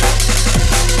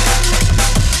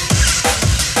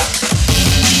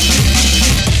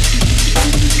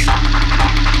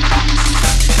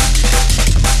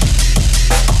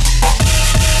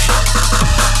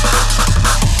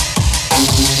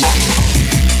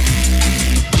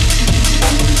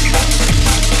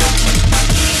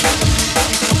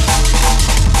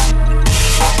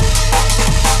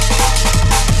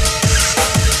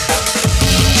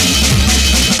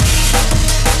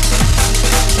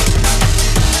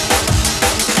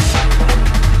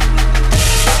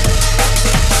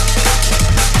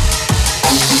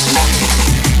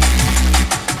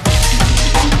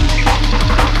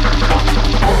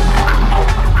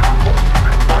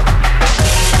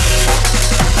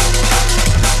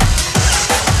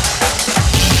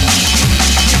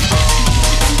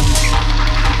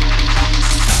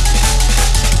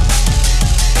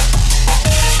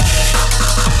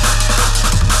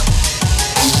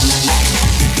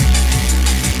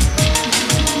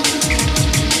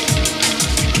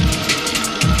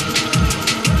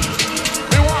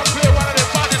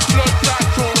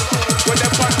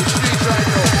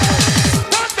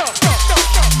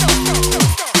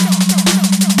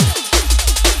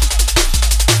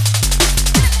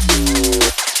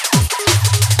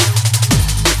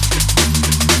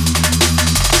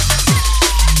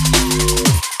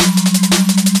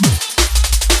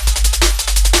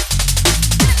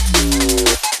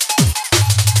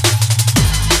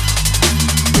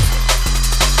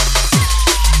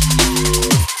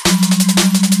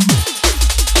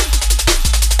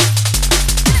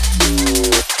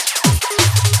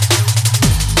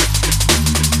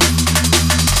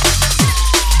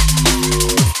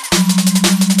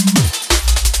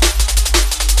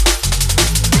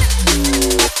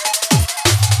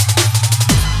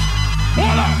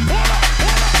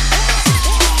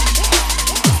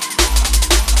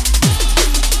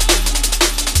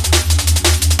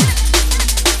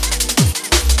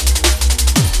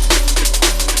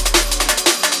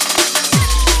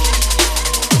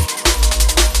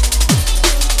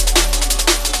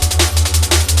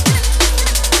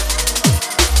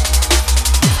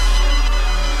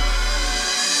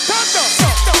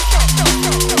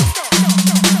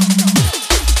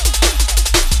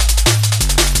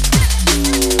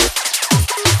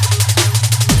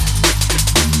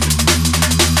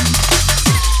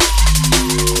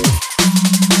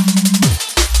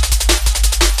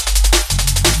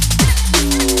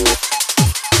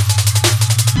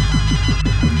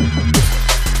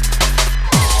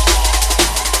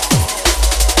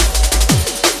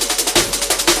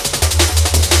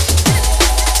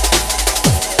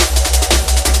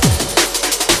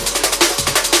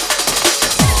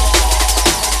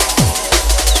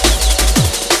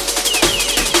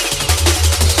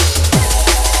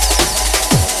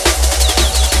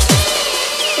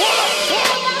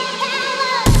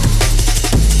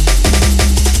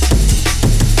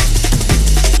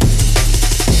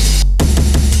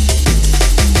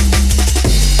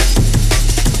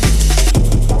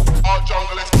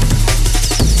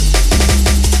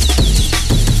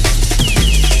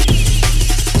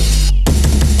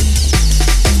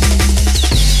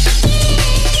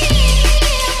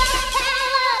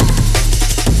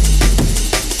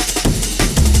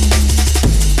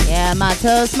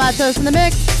 Matos in the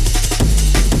mix.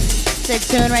 Sick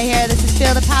tune right here. This is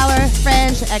Feel the Power,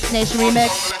 French, X Nation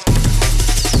remix.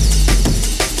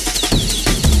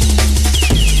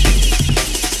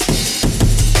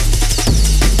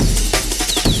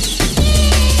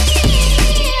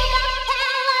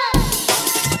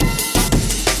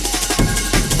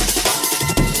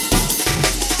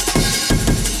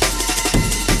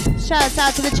 Shouts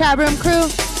out to the chat room crew.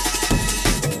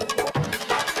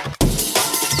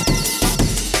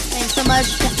 Thanks so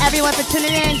much to everyone for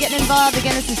tuning in, getting involved.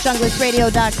 Again, this is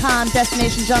junglistradio.com,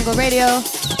 Destination Jungle Radio.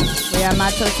 We are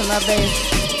Matos and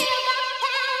Lovelace.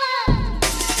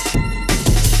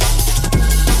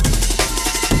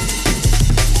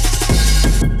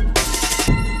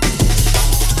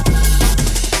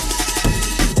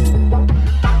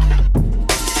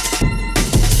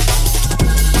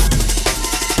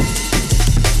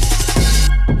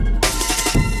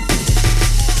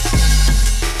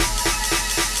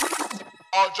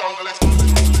 all junglist.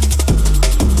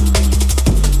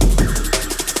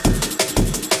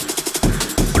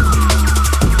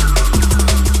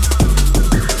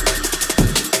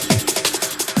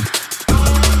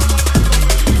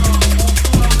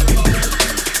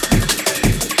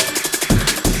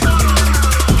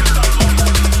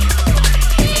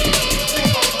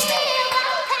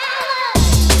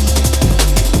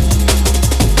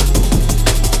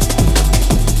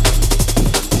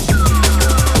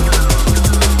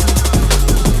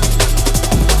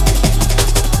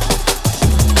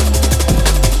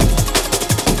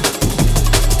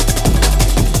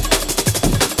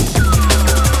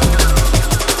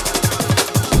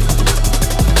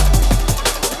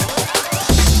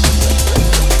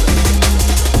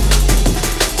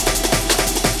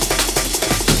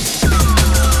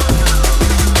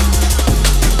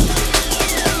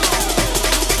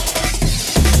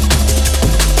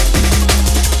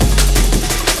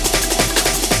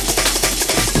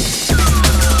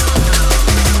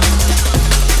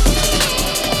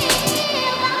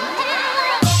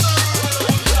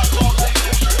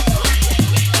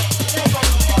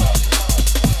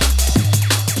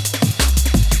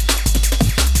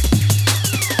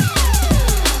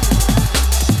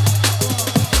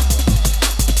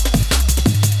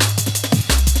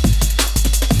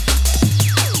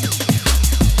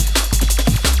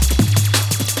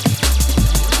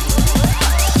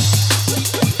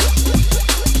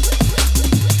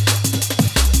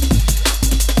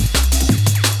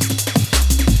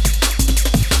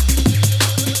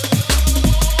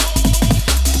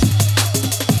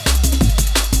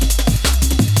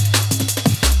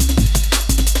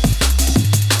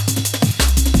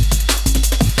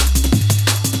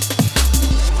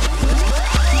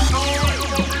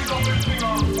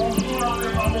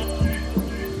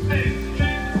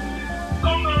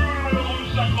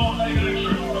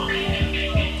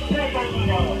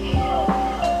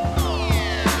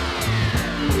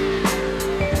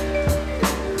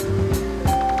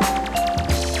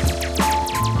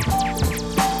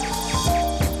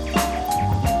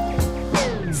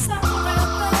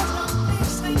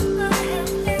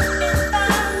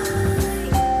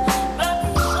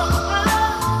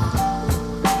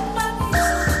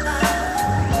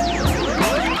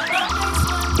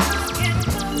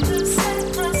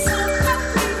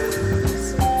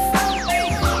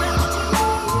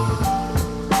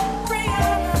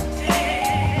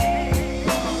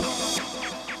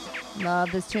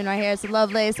 Love this tune right here. It's a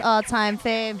Lovelace all-time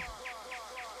fave.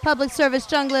 Public Service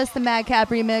Junglist, the Madcap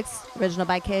remix. Original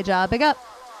by K-Jaw. Big up.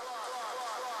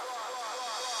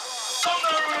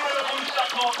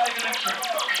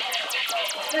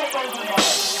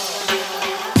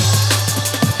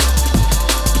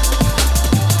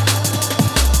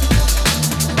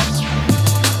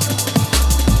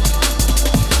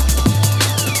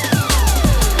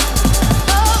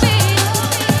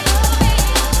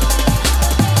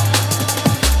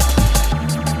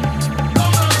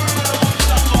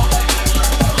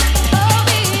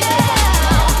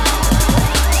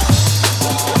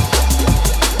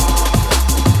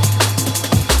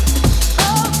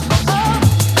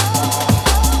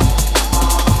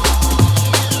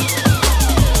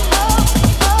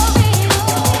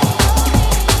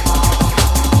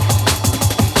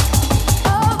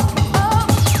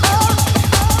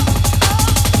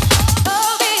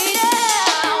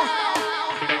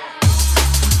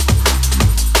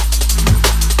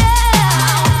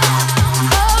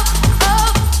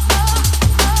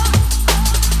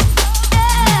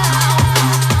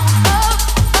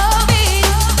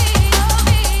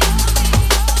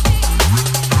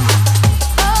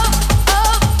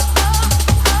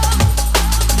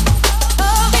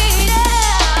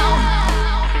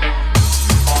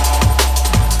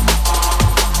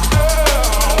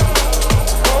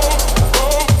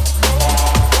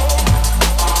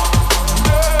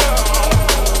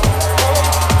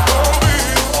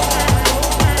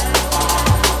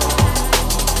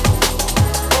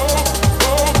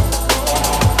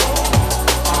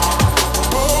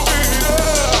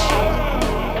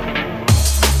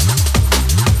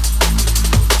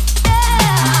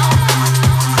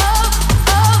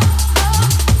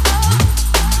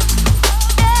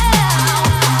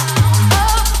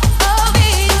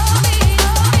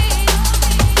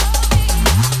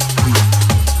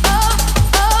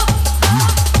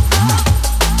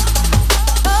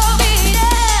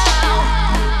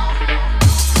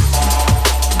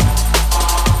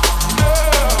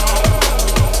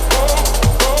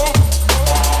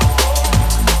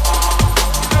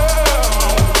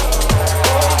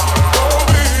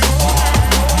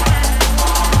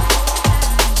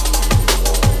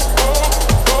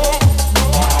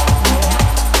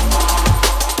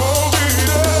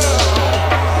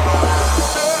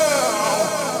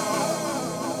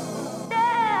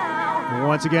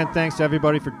 once again, thanks to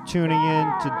everybody for tuning in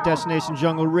to Destination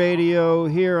Jungle Radio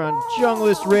here on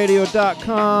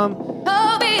junglistradio.com.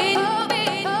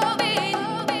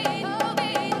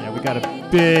 Yeah, we got a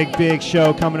big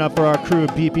show coming up for our crew at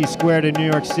BP Squared in New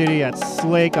York City at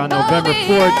Slake on November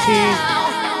 14th.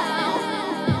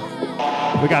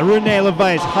 We got Renee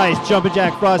Levice, Heist, Jumpin'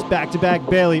 Jack Frost, Back-to-Back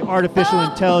Bailey, Artificial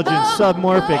Intelligence,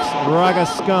 Submorphics, Raga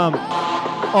Scum,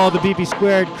 all the BP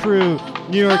Squared crew,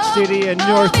 New York City and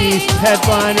Northeast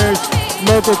headliners,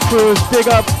 local crews, big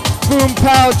up Boom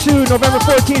Pow 2, November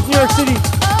 14th, New York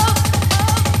City.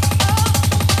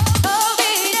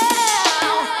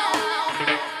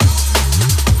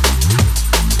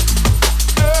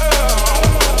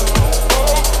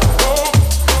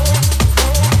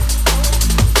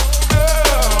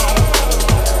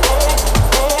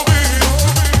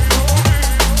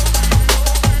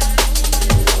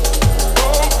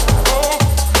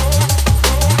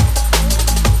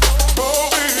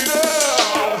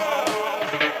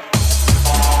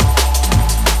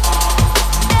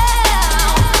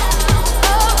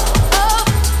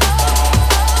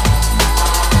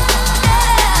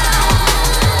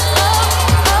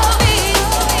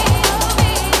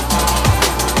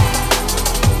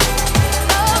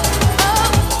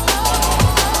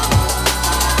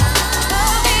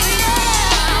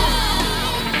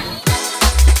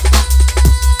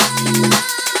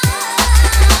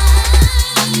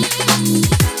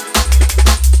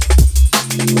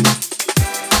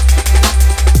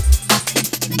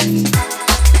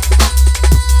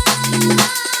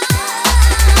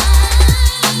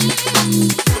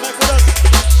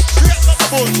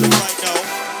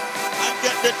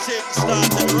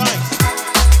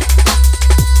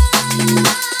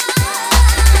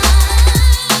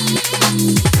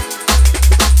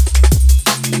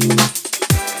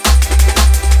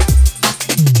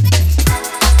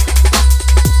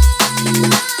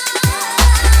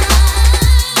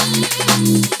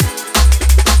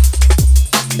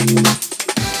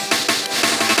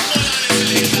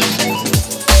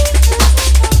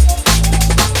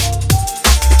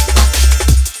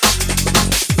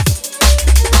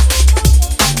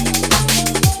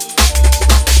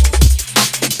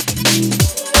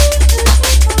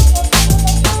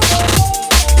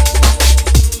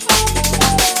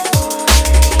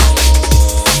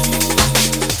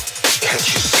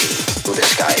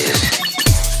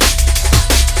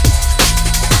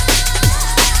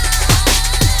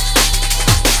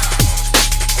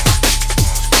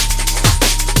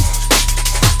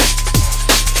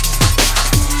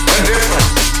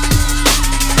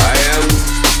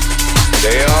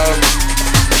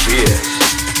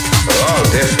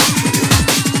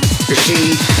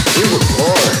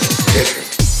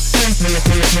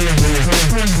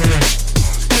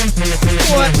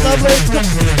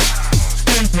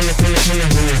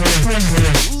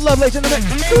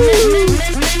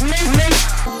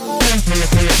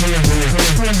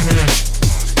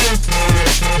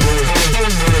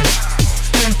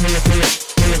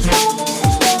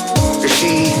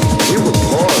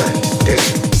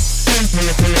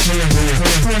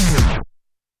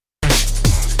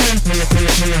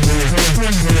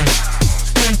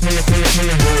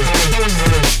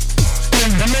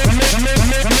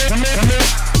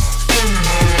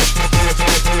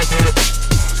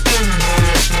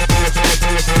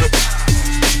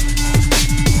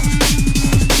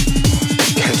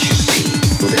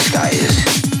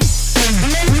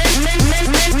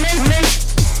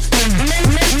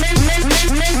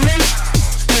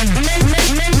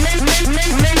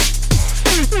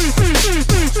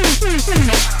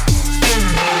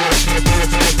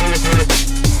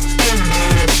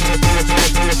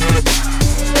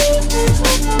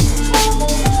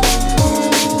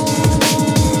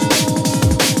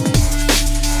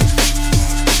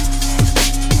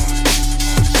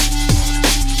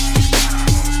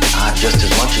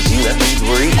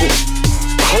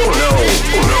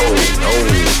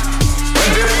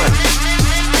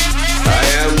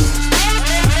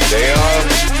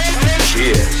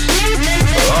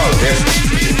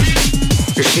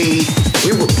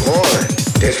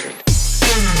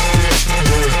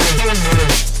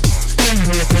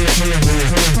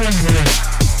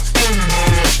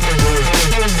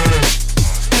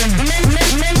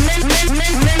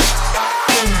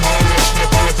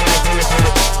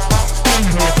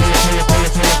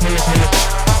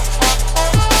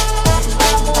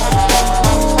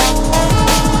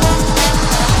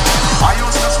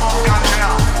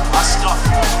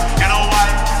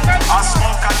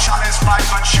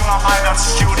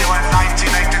 Studio in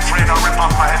 1983, the rip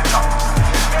off my head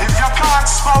top. If you can't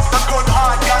smoke the good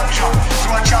hard ganja to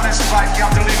a chalice pipe, you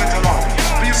have to leave it alone.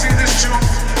 But you see this tune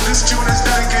is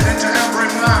dedicated to every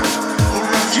man who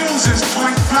refuses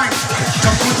point blank to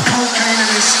put cocaine in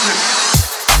his slip.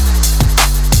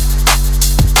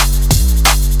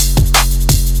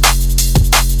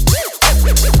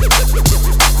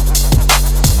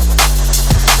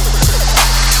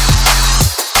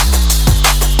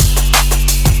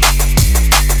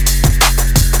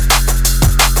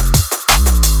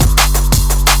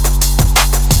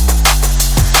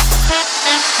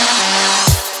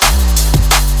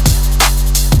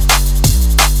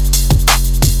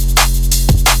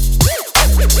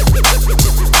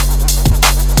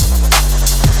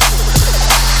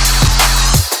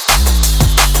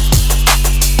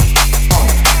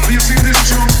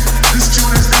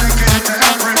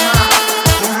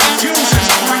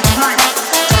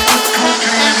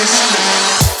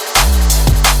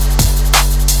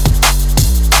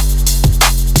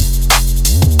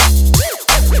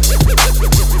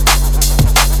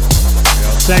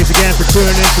 Thanks again for tuning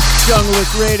in to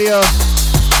Junglist Radio.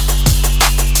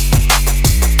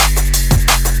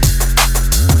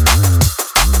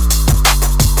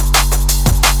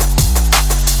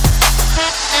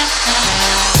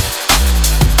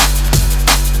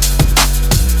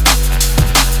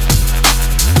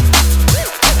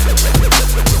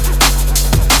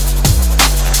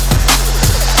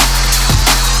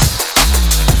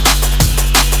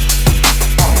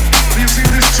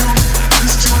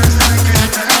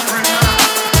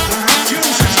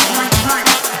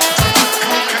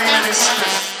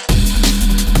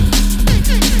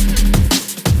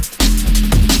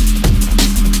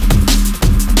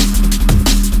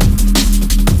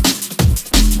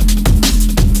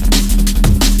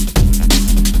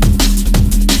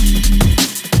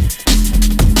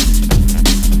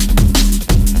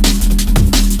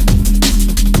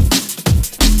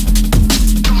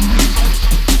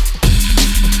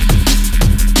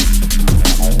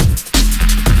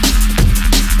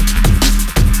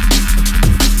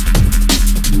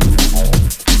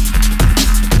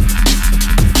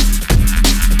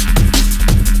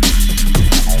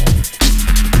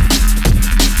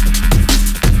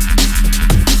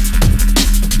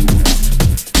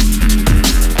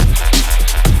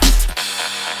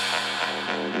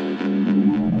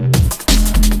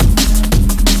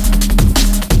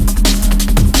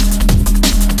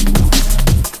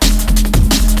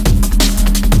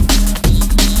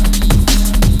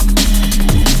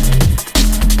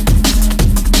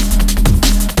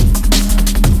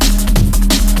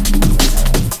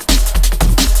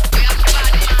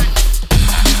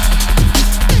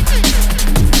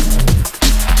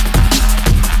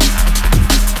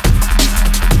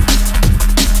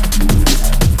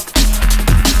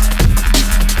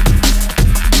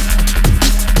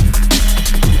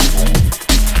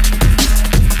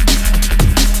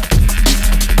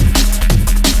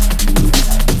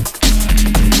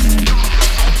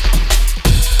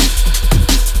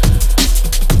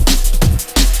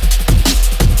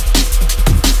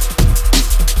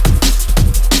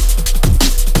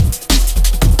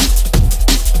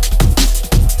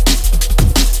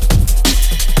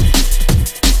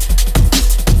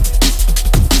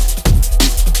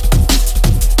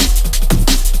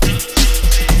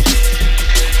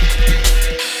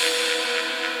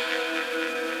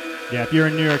 Yeah, if you're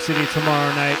in New York City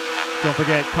tomorrow night, don't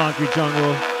forget Concrete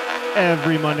Jungle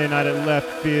every Monday night at Left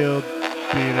Field.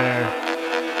 Be there.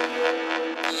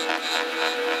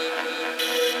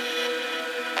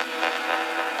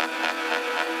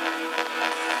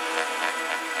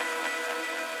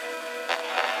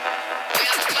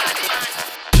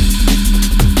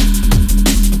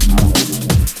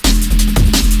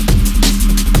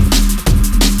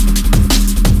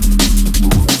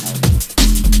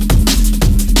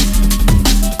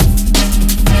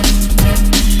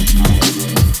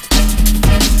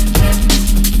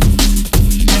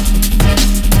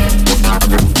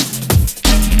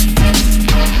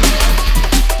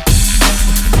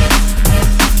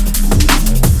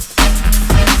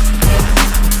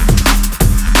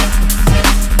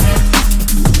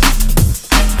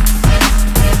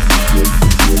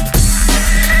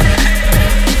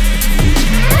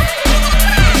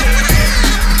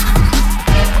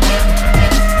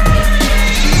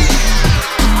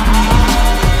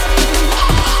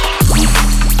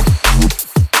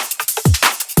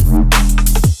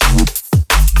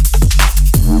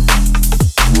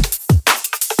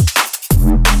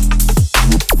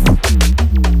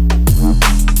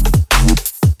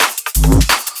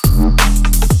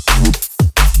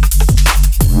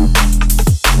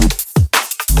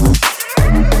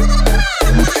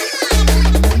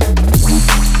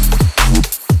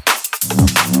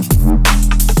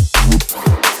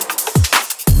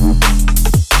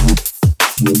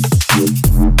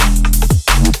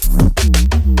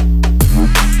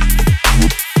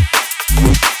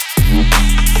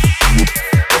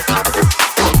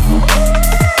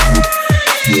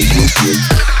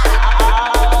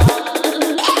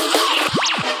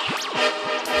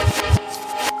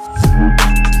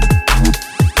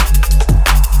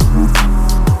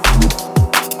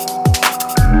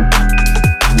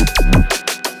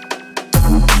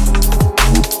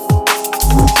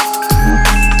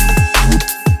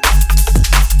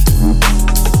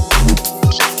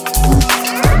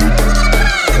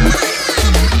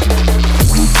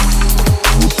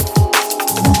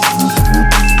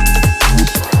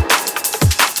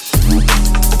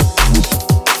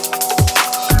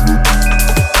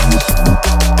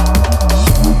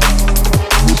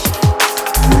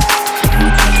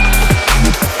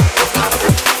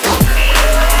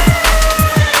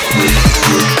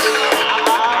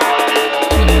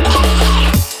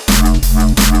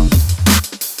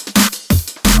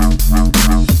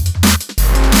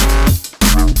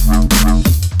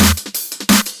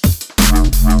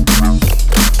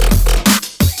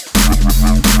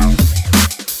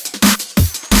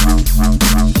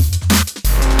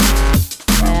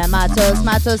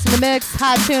 Matos in the mix.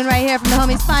 Hot tune right here from the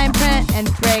homies Fine Print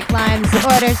and Drake Lines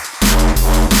Orders.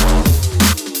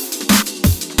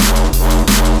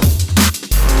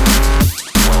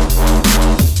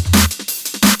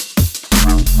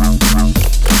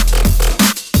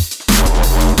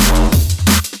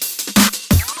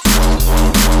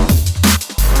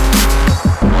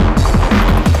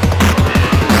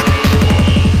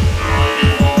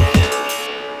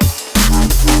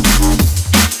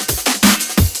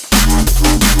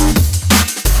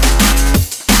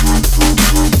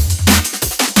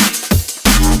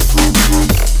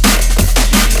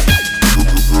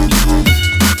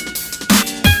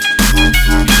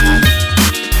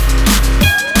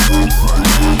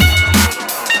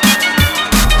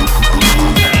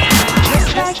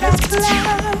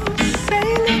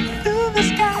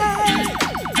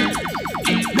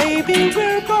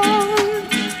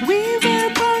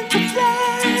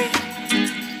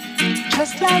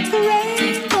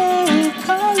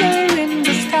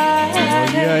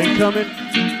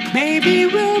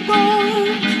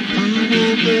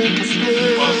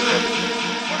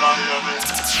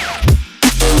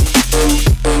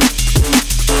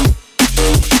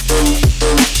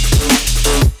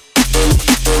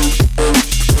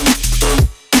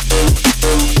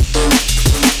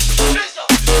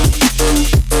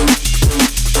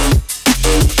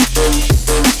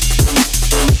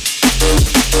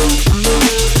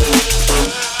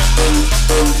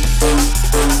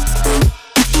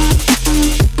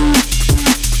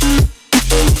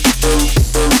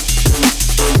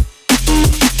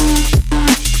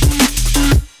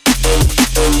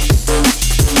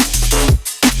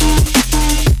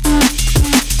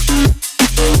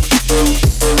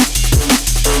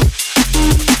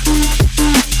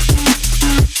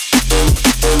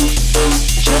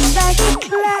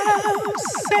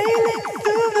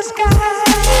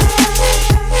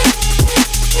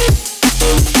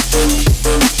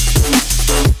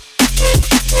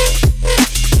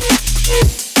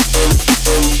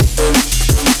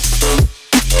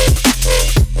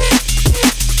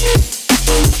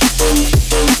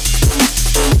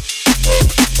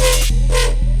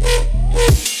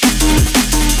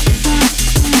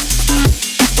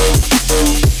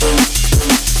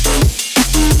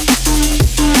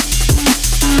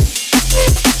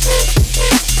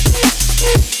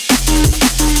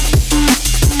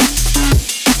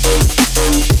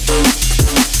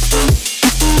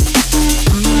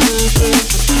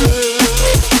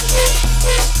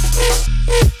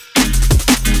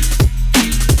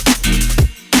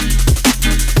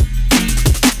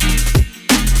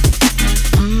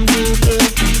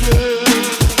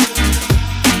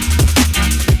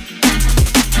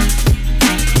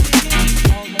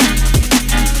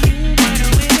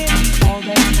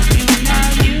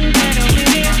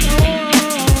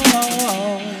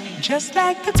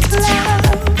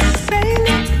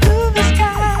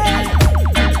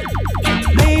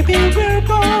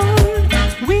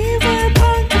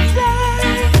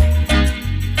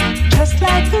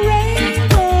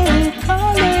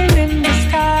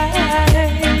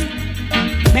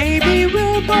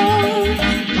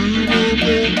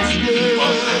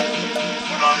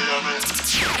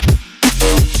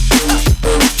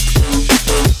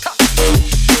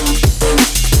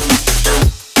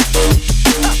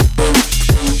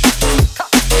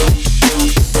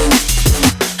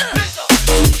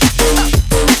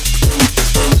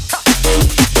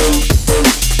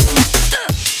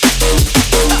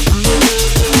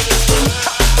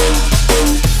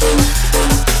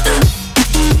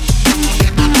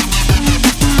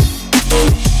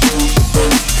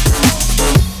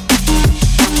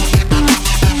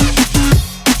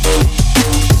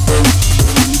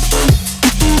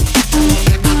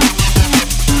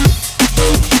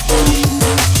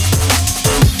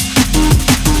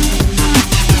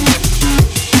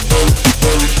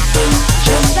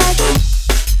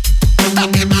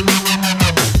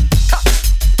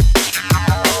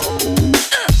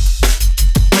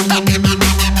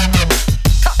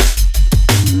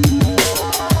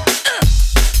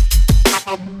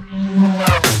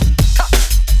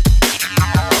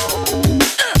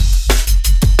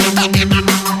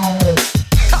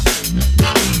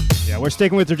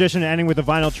 Sticking with tradition and ending with a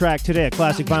vinyl track today, a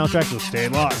classic vinyl track, so stay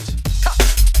locked.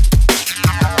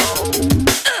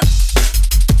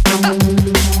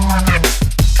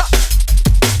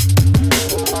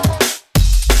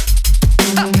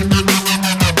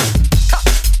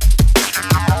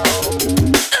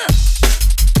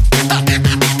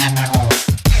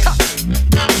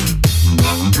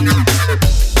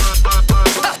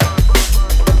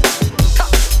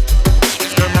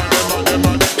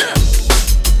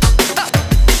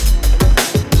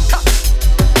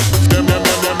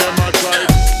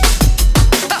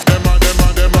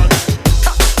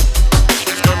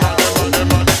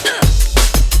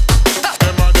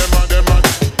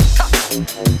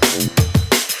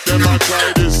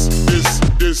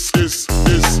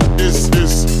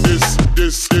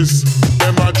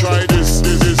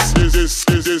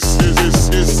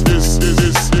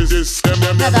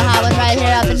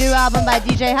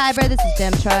 DJ Hybrid. This is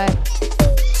Dem Try.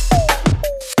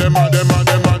 Dem a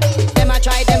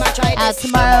try Out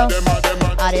tomorrow.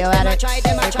 Audio Addict.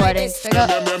 Recordings. There you go.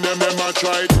 Dem a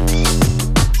try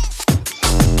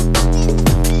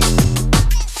this.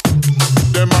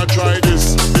 Dem a try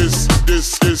this. Dem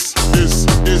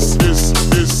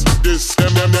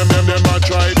a. Dem a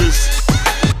try this.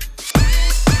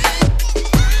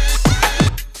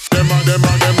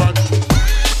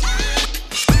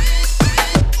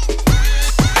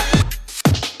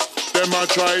 Dem a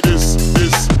try this.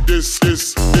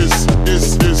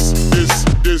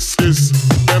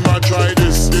 Dem a try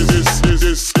this.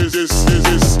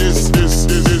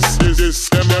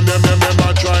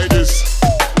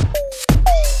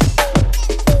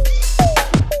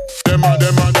 Dem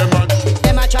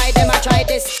a try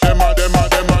this. Dem a try this.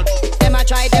 Dem a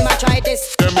try. Dem a try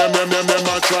this. Dem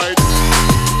a try.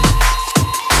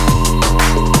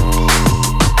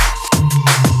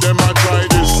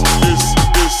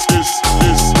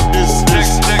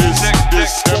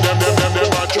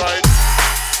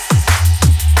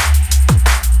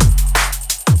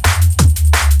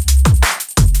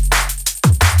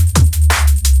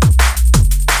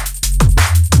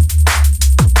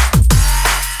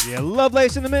 Yeah,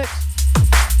 Lovelace in the mix.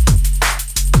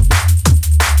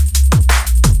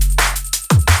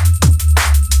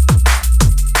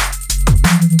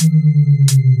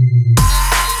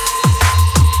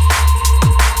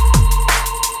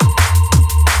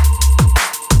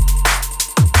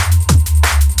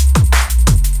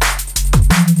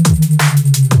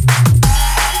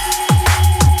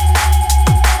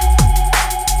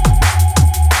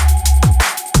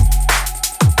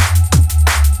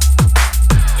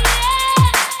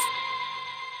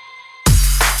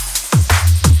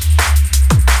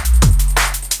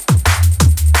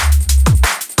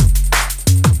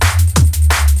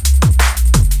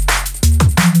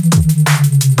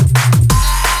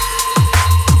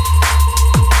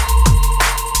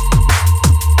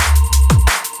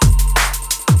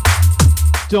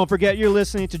 Don't forget, you're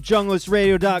listening to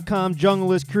JunglistRadio.com.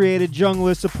 Junglist created,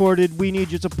 Junglist supported. We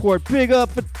need your support. Big up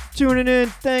for tuning in.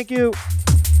 Thank you.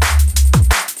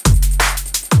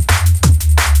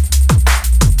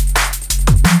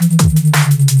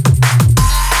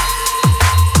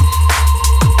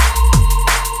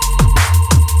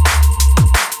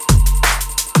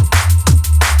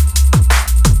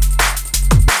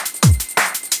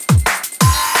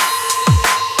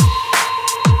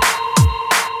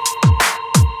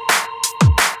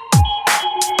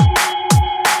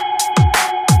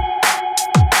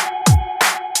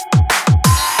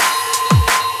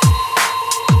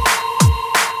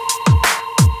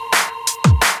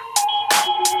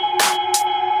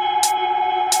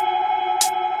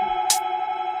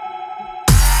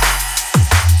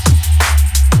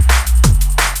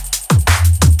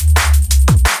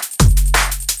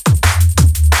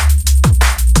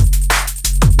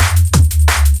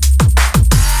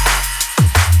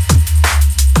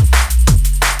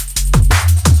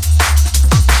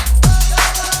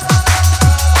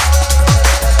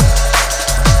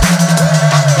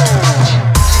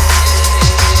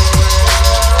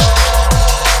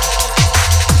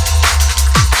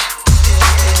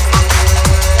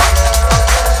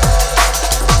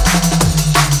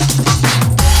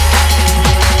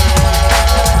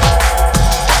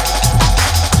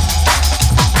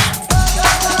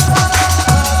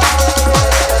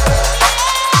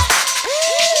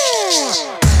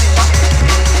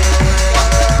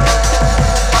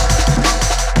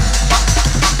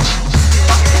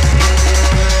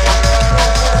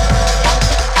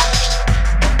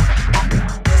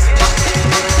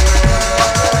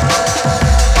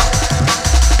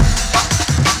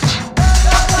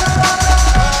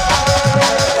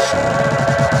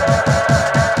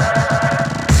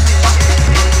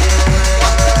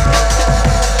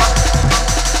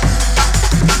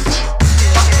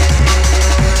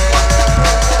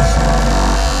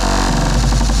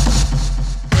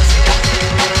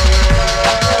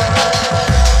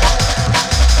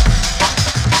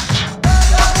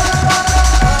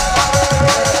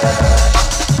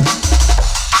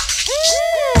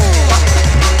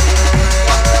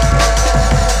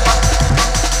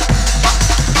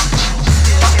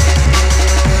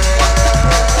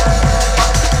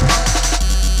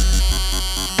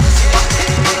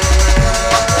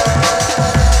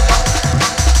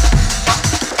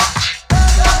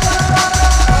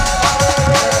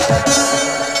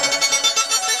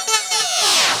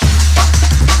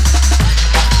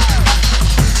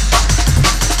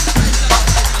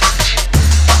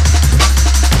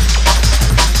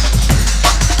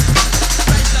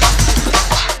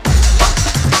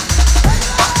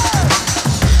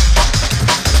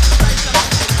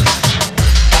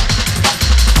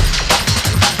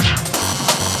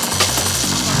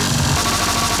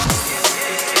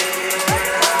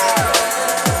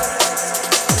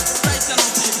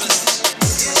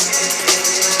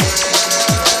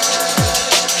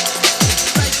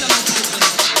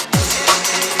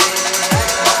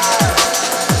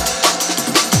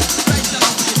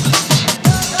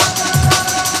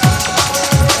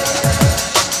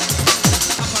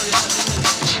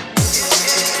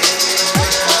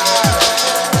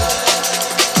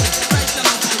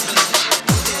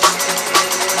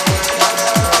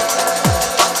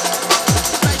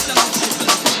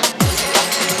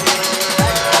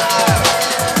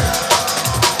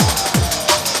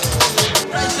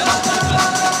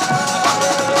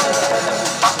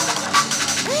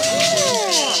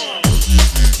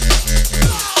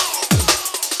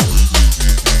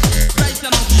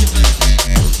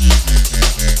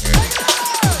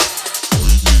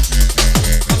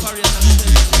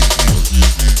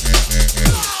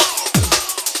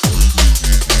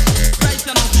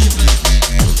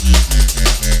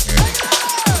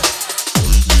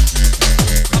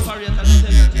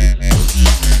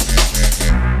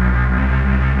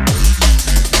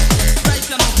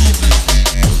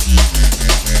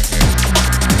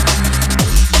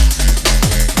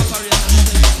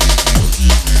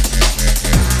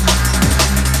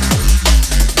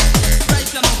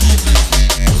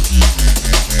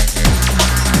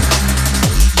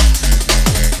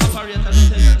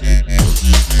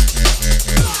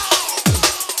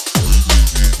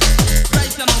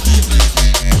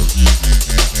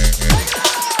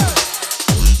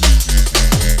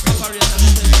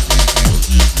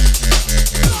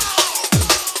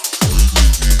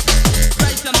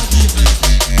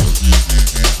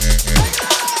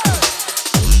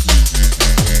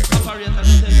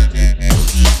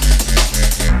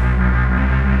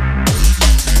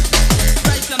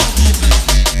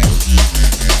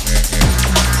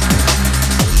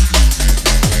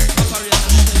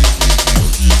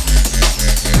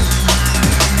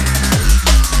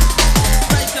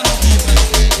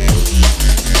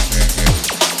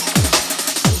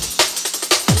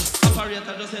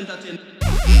 operator just entertain.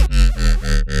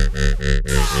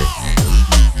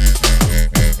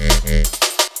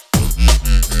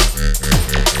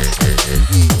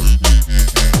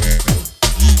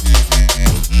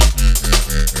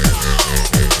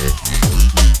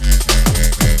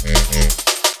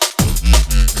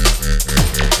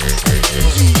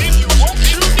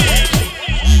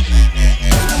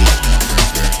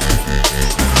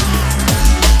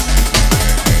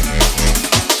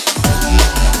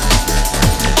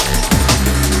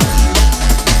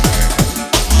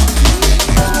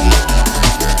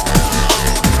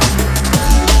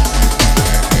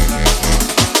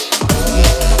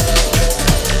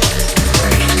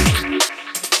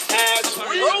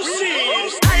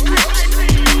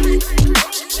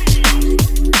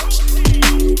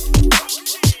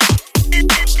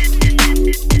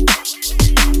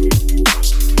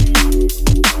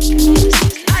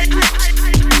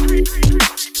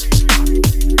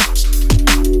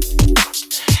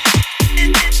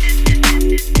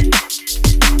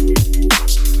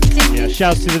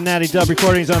 Shouts to the Natty Dub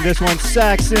recordings on this one.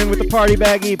 Saxon with the Party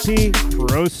Bag EP.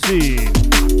 Proceed.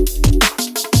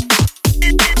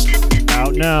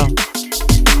 Out now.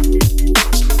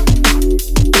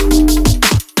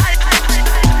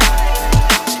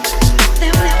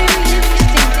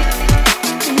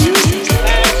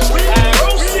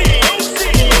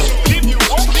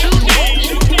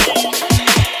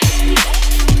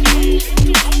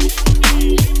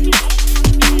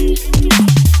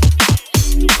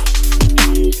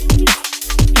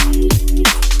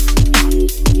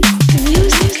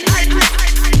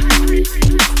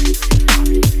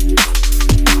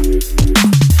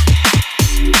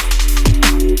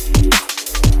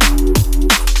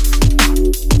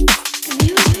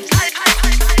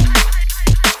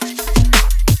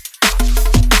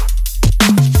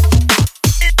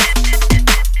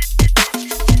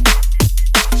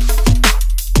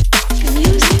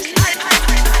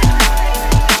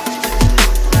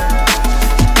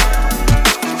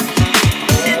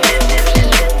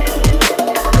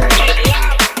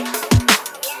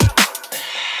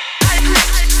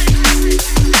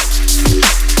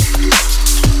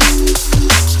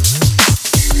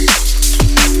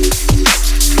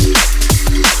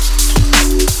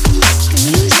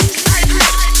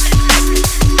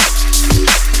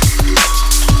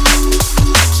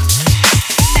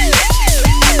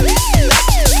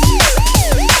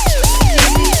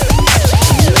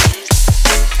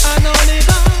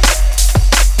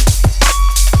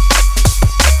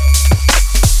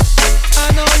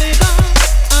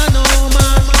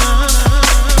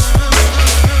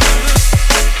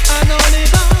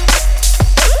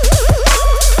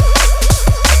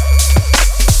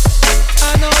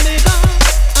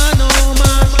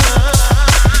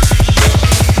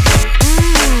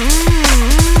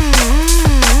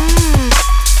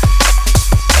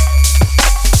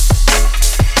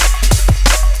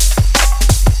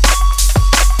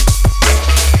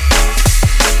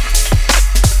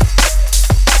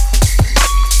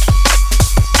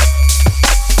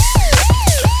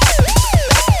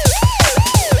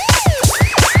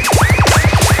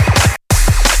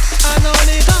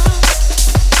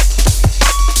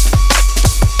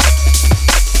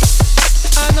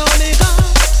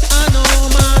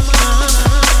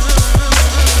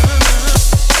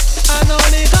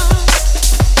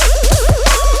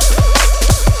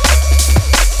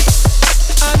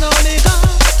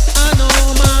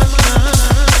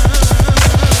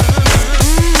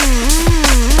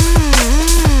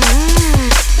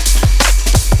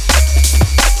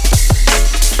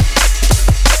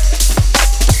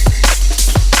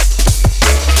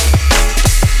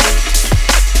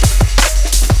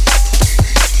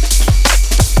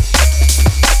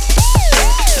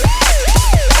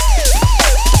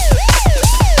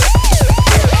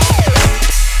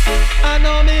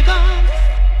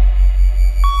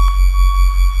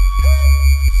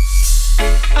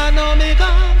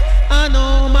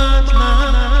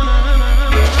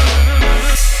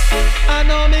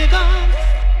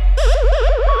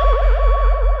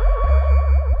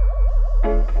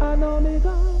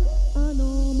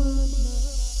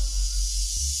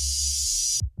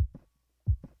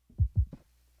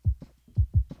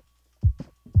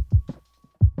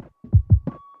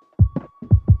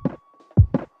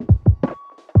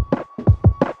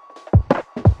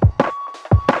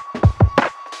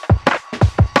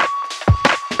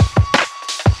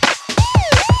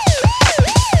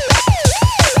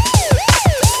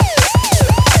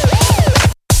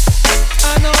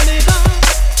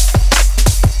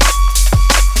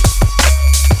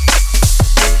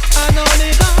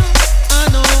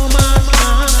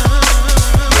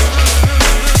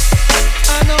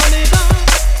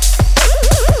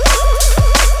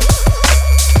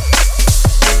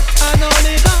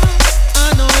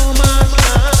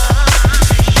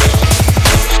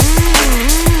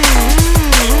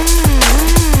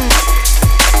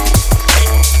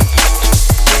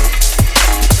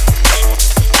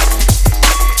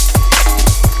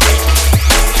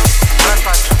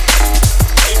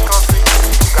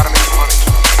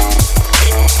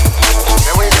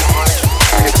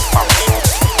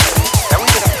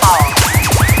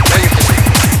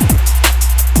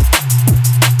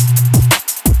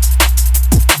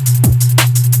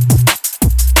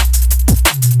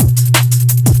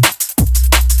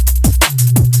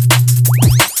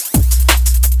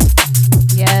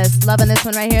 Loving this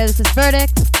one right here. This is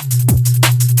Verdict.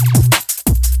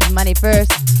 Money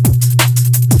First.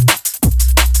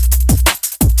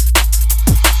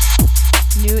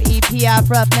 New EP out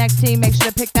for Up Next Team. Make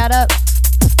sure to pick that up.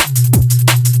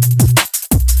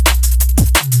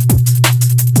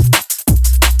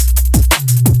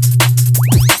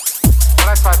 Well,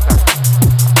 that's right there.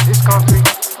 This country,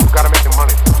 you gotta make the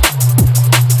money.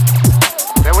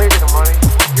 Then when you get the money,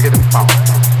 you get the power.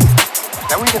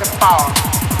 Then when you get the power,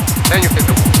 then you get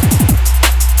the woman.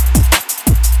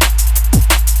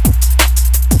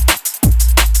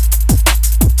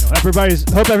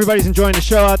 Hope everybody's enjoying the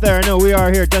show out there. I know we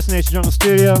are here at Destination Jungle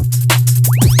Studio.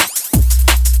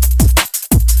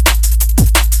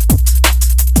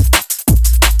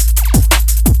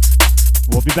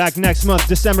 We'll be back next month,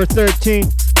 December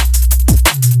 13th.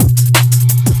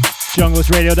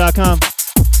 Junglistradio.com.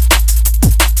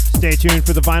 Stay tuned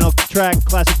for the vinyl track,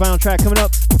 classic vinyl track coming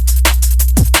up.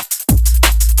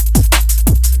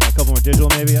 We got a couple more digital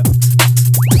maybe up.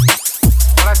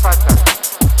 Well, that's right there.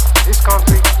 This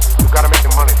country, you gotta make the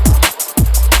money.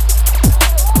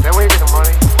 Then when you get the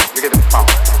money, you get the power.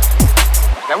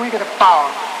 Then when you get the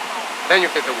power, then you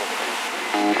get the woman.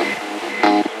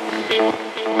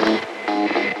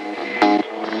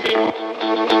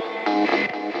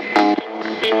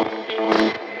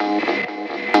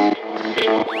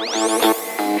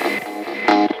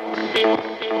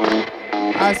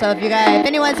 Also, if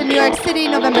anyone's in New York City,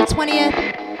 November 20th,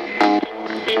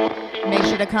 make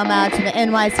sure to come out to the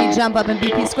NYC Jump Up in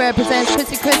BP Square presents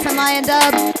Chrissy Chris and Lion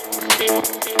Dub.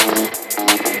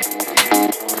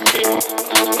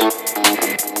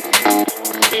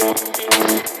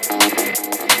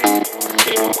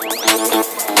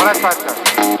 Well, that's right there.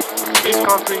 This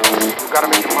country, you gotta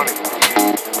make the money.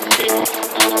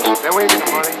 Then when you get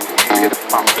the money, you get the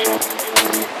power.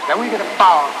 Then when you get the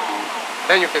power,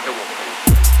 then you get the woman.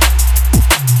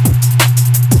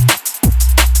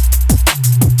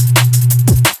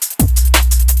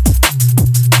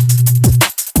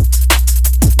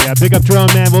 Yeah, big up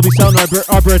Jerome, man. We'll be celebrating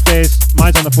our birthdays.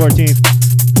 Mine's on the 14th.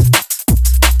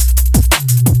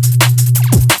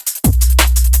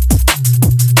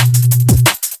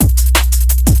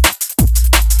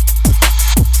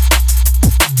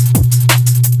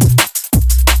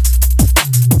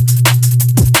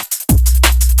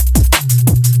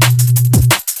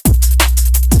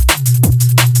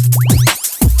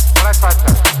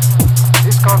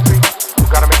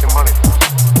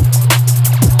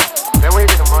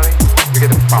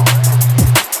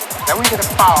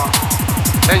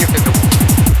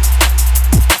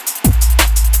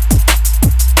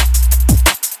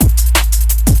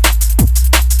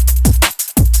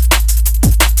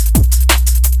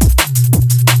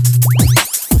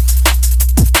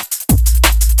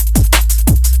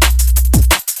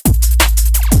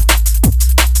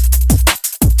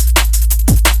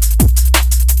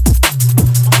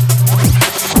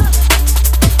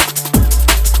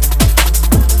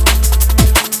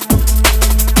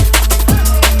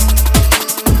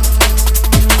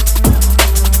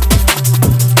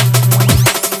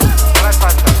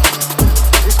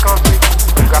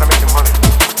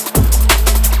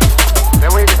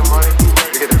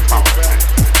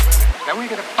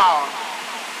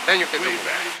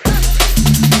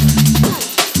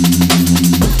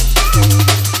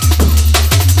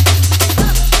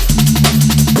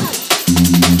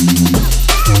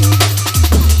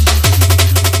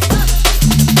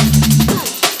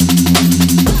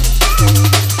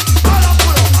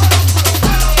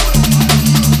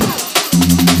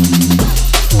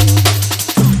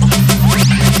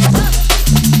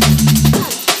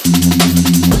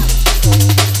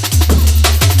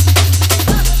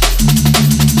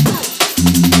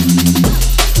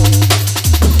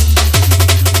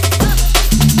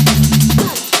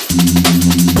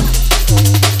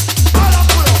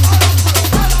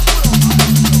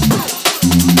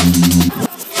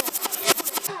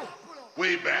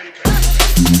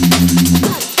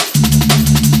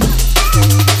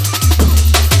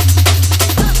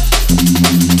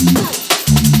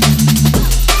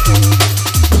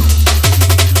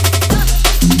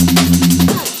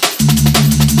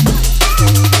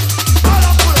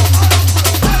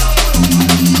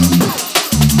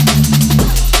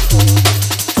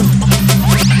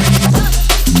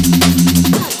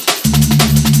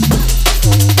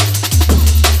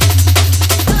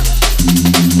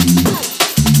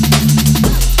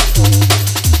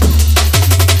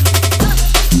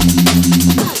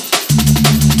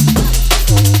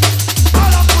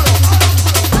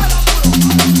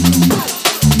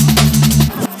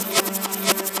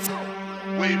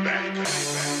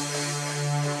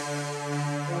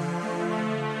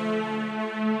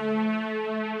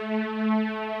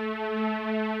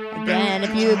 Again,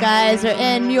 if you guys are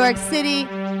in New York City,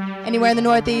 anywhere in the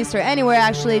Northeast, or anywhere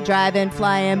actually, drive in,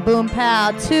 fly in, Boom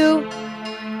Pow 2,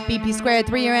 BP Squared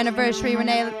 3-year anniversary,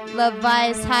 Renee Love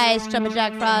Vice, Heist, Jumpin'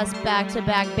 Jack Frost, Back to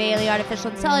Back Bailey,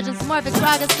 Artificial Intelligence, Morphix,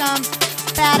 Raga Scum,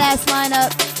 badass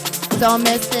lineup. Don't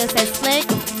miss this at Slake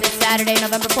this Saturday,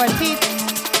 November 14th.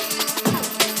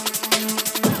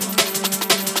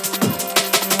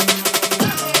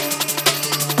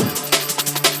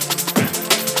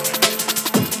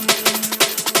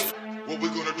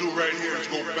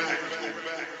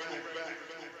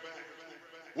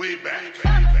 Way back.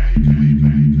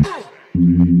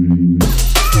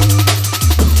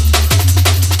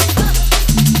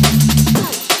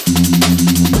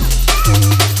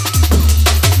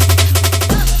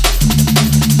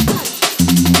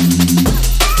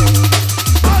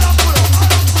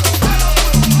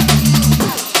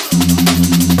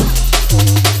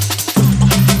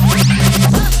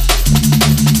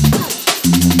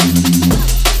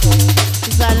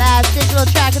 This is our last digital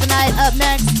track of the night. Up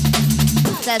next,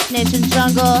 Destination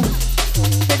Jungle,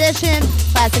 Tradition,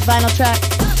 classic vinyl track.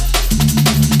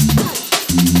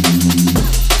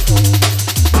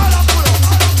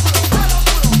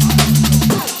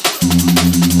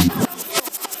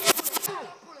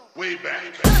 Way back.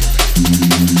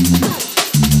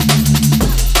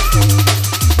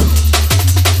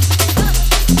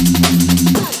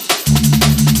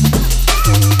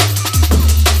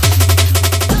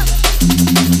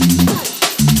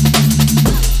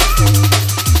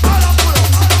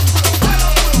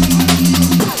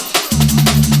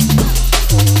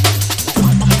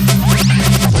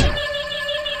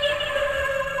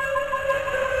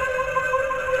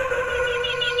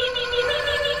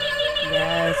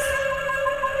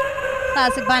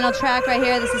 Classic vinyl track right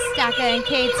here. This is Stacka and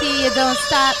KT. You Don't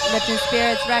Stop. Lifting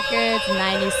Spirits Records,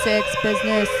 96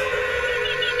 business.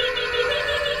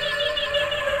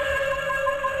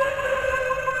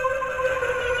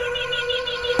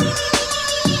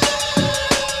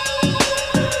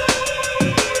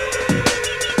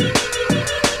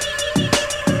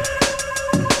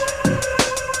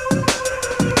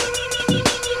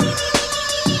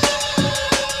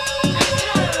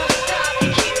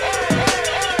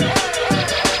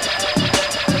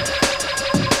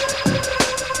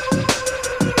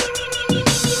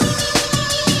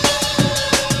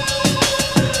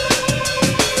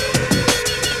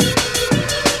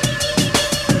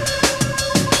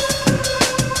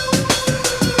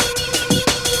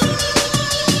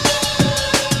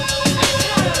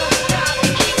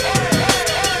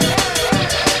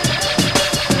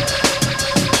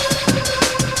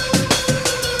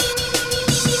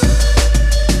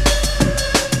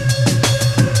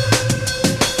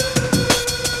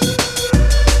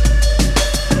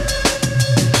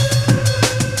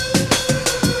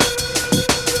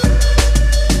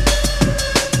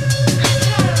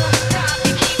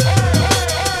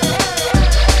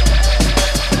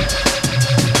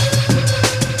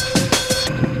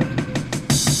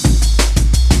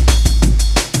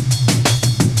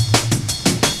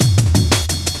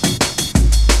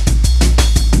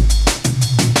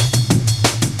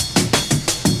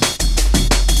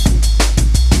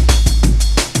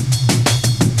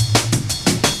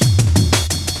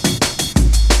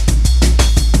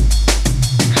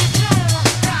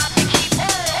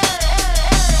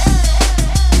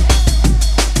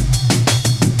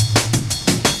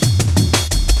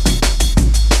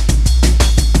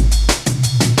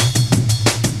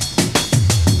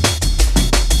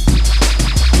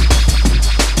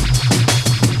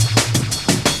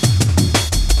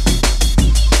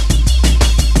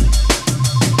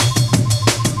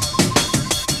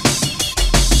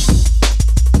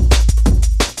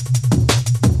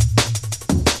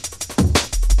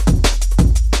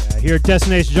 Here at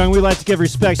Destination Jungle, we like to give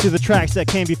respect to the tracks that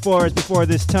came before us before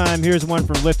this time. Here's one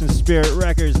from Lifting Spirit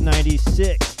Records,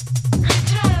 96.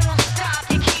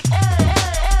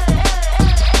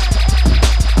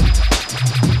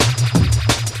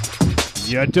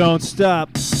 You Don't Stop.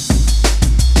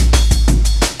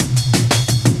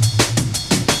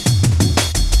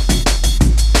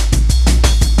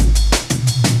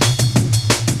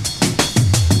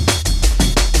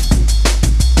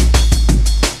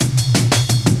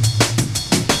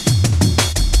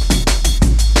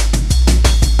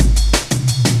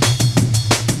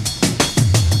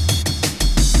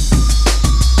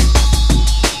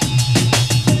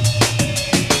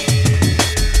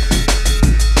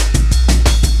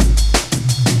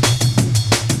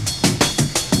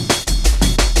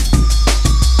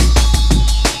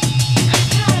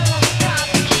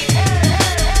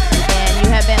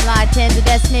 locked in to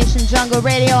Destination Jungle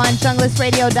Radio on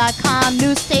junglistradio.com.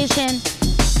 New station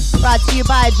brought to you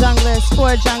by Junglist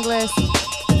for Junglist.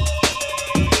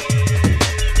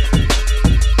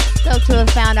 Stoked to have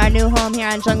found our new home here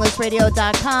on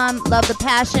junglistradio.com. Love the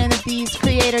passion that these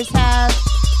creators have.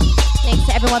 Thanks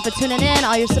to everyone for tuning in,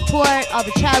 all your support, all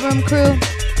the chat room crew.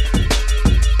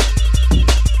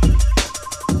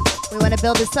 We want to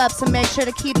build this up, so make sure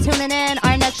to keep tuning in.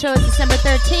 Our next show is December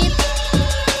 13th.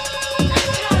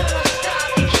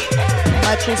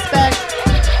 Much respect.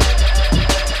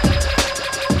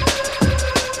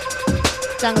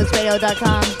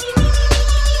 junglistradio.com.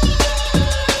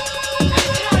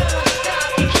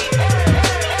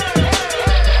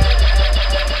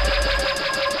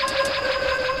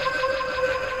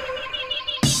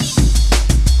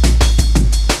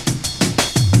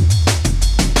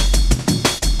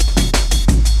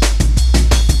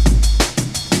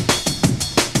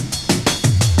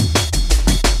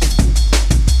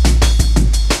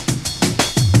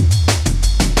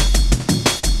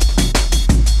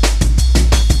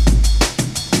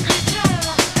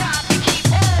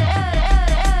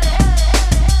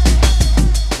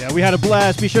 We had a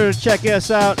blast. Be sure to check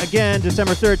us out again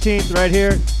December 13th right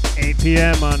here, 8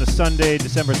 p.m. on a Sunday,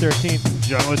 December 13th,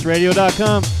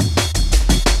 junglistradio.com.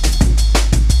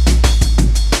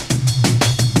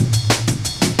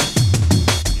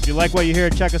 If you like what you hear,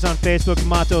 check us on Facebook,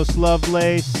 Matos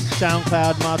Lovelace,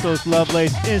 SoundCloud, Matos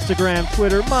Lovelace, Instagram,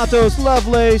 Twitter, Matos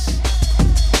Lovelace.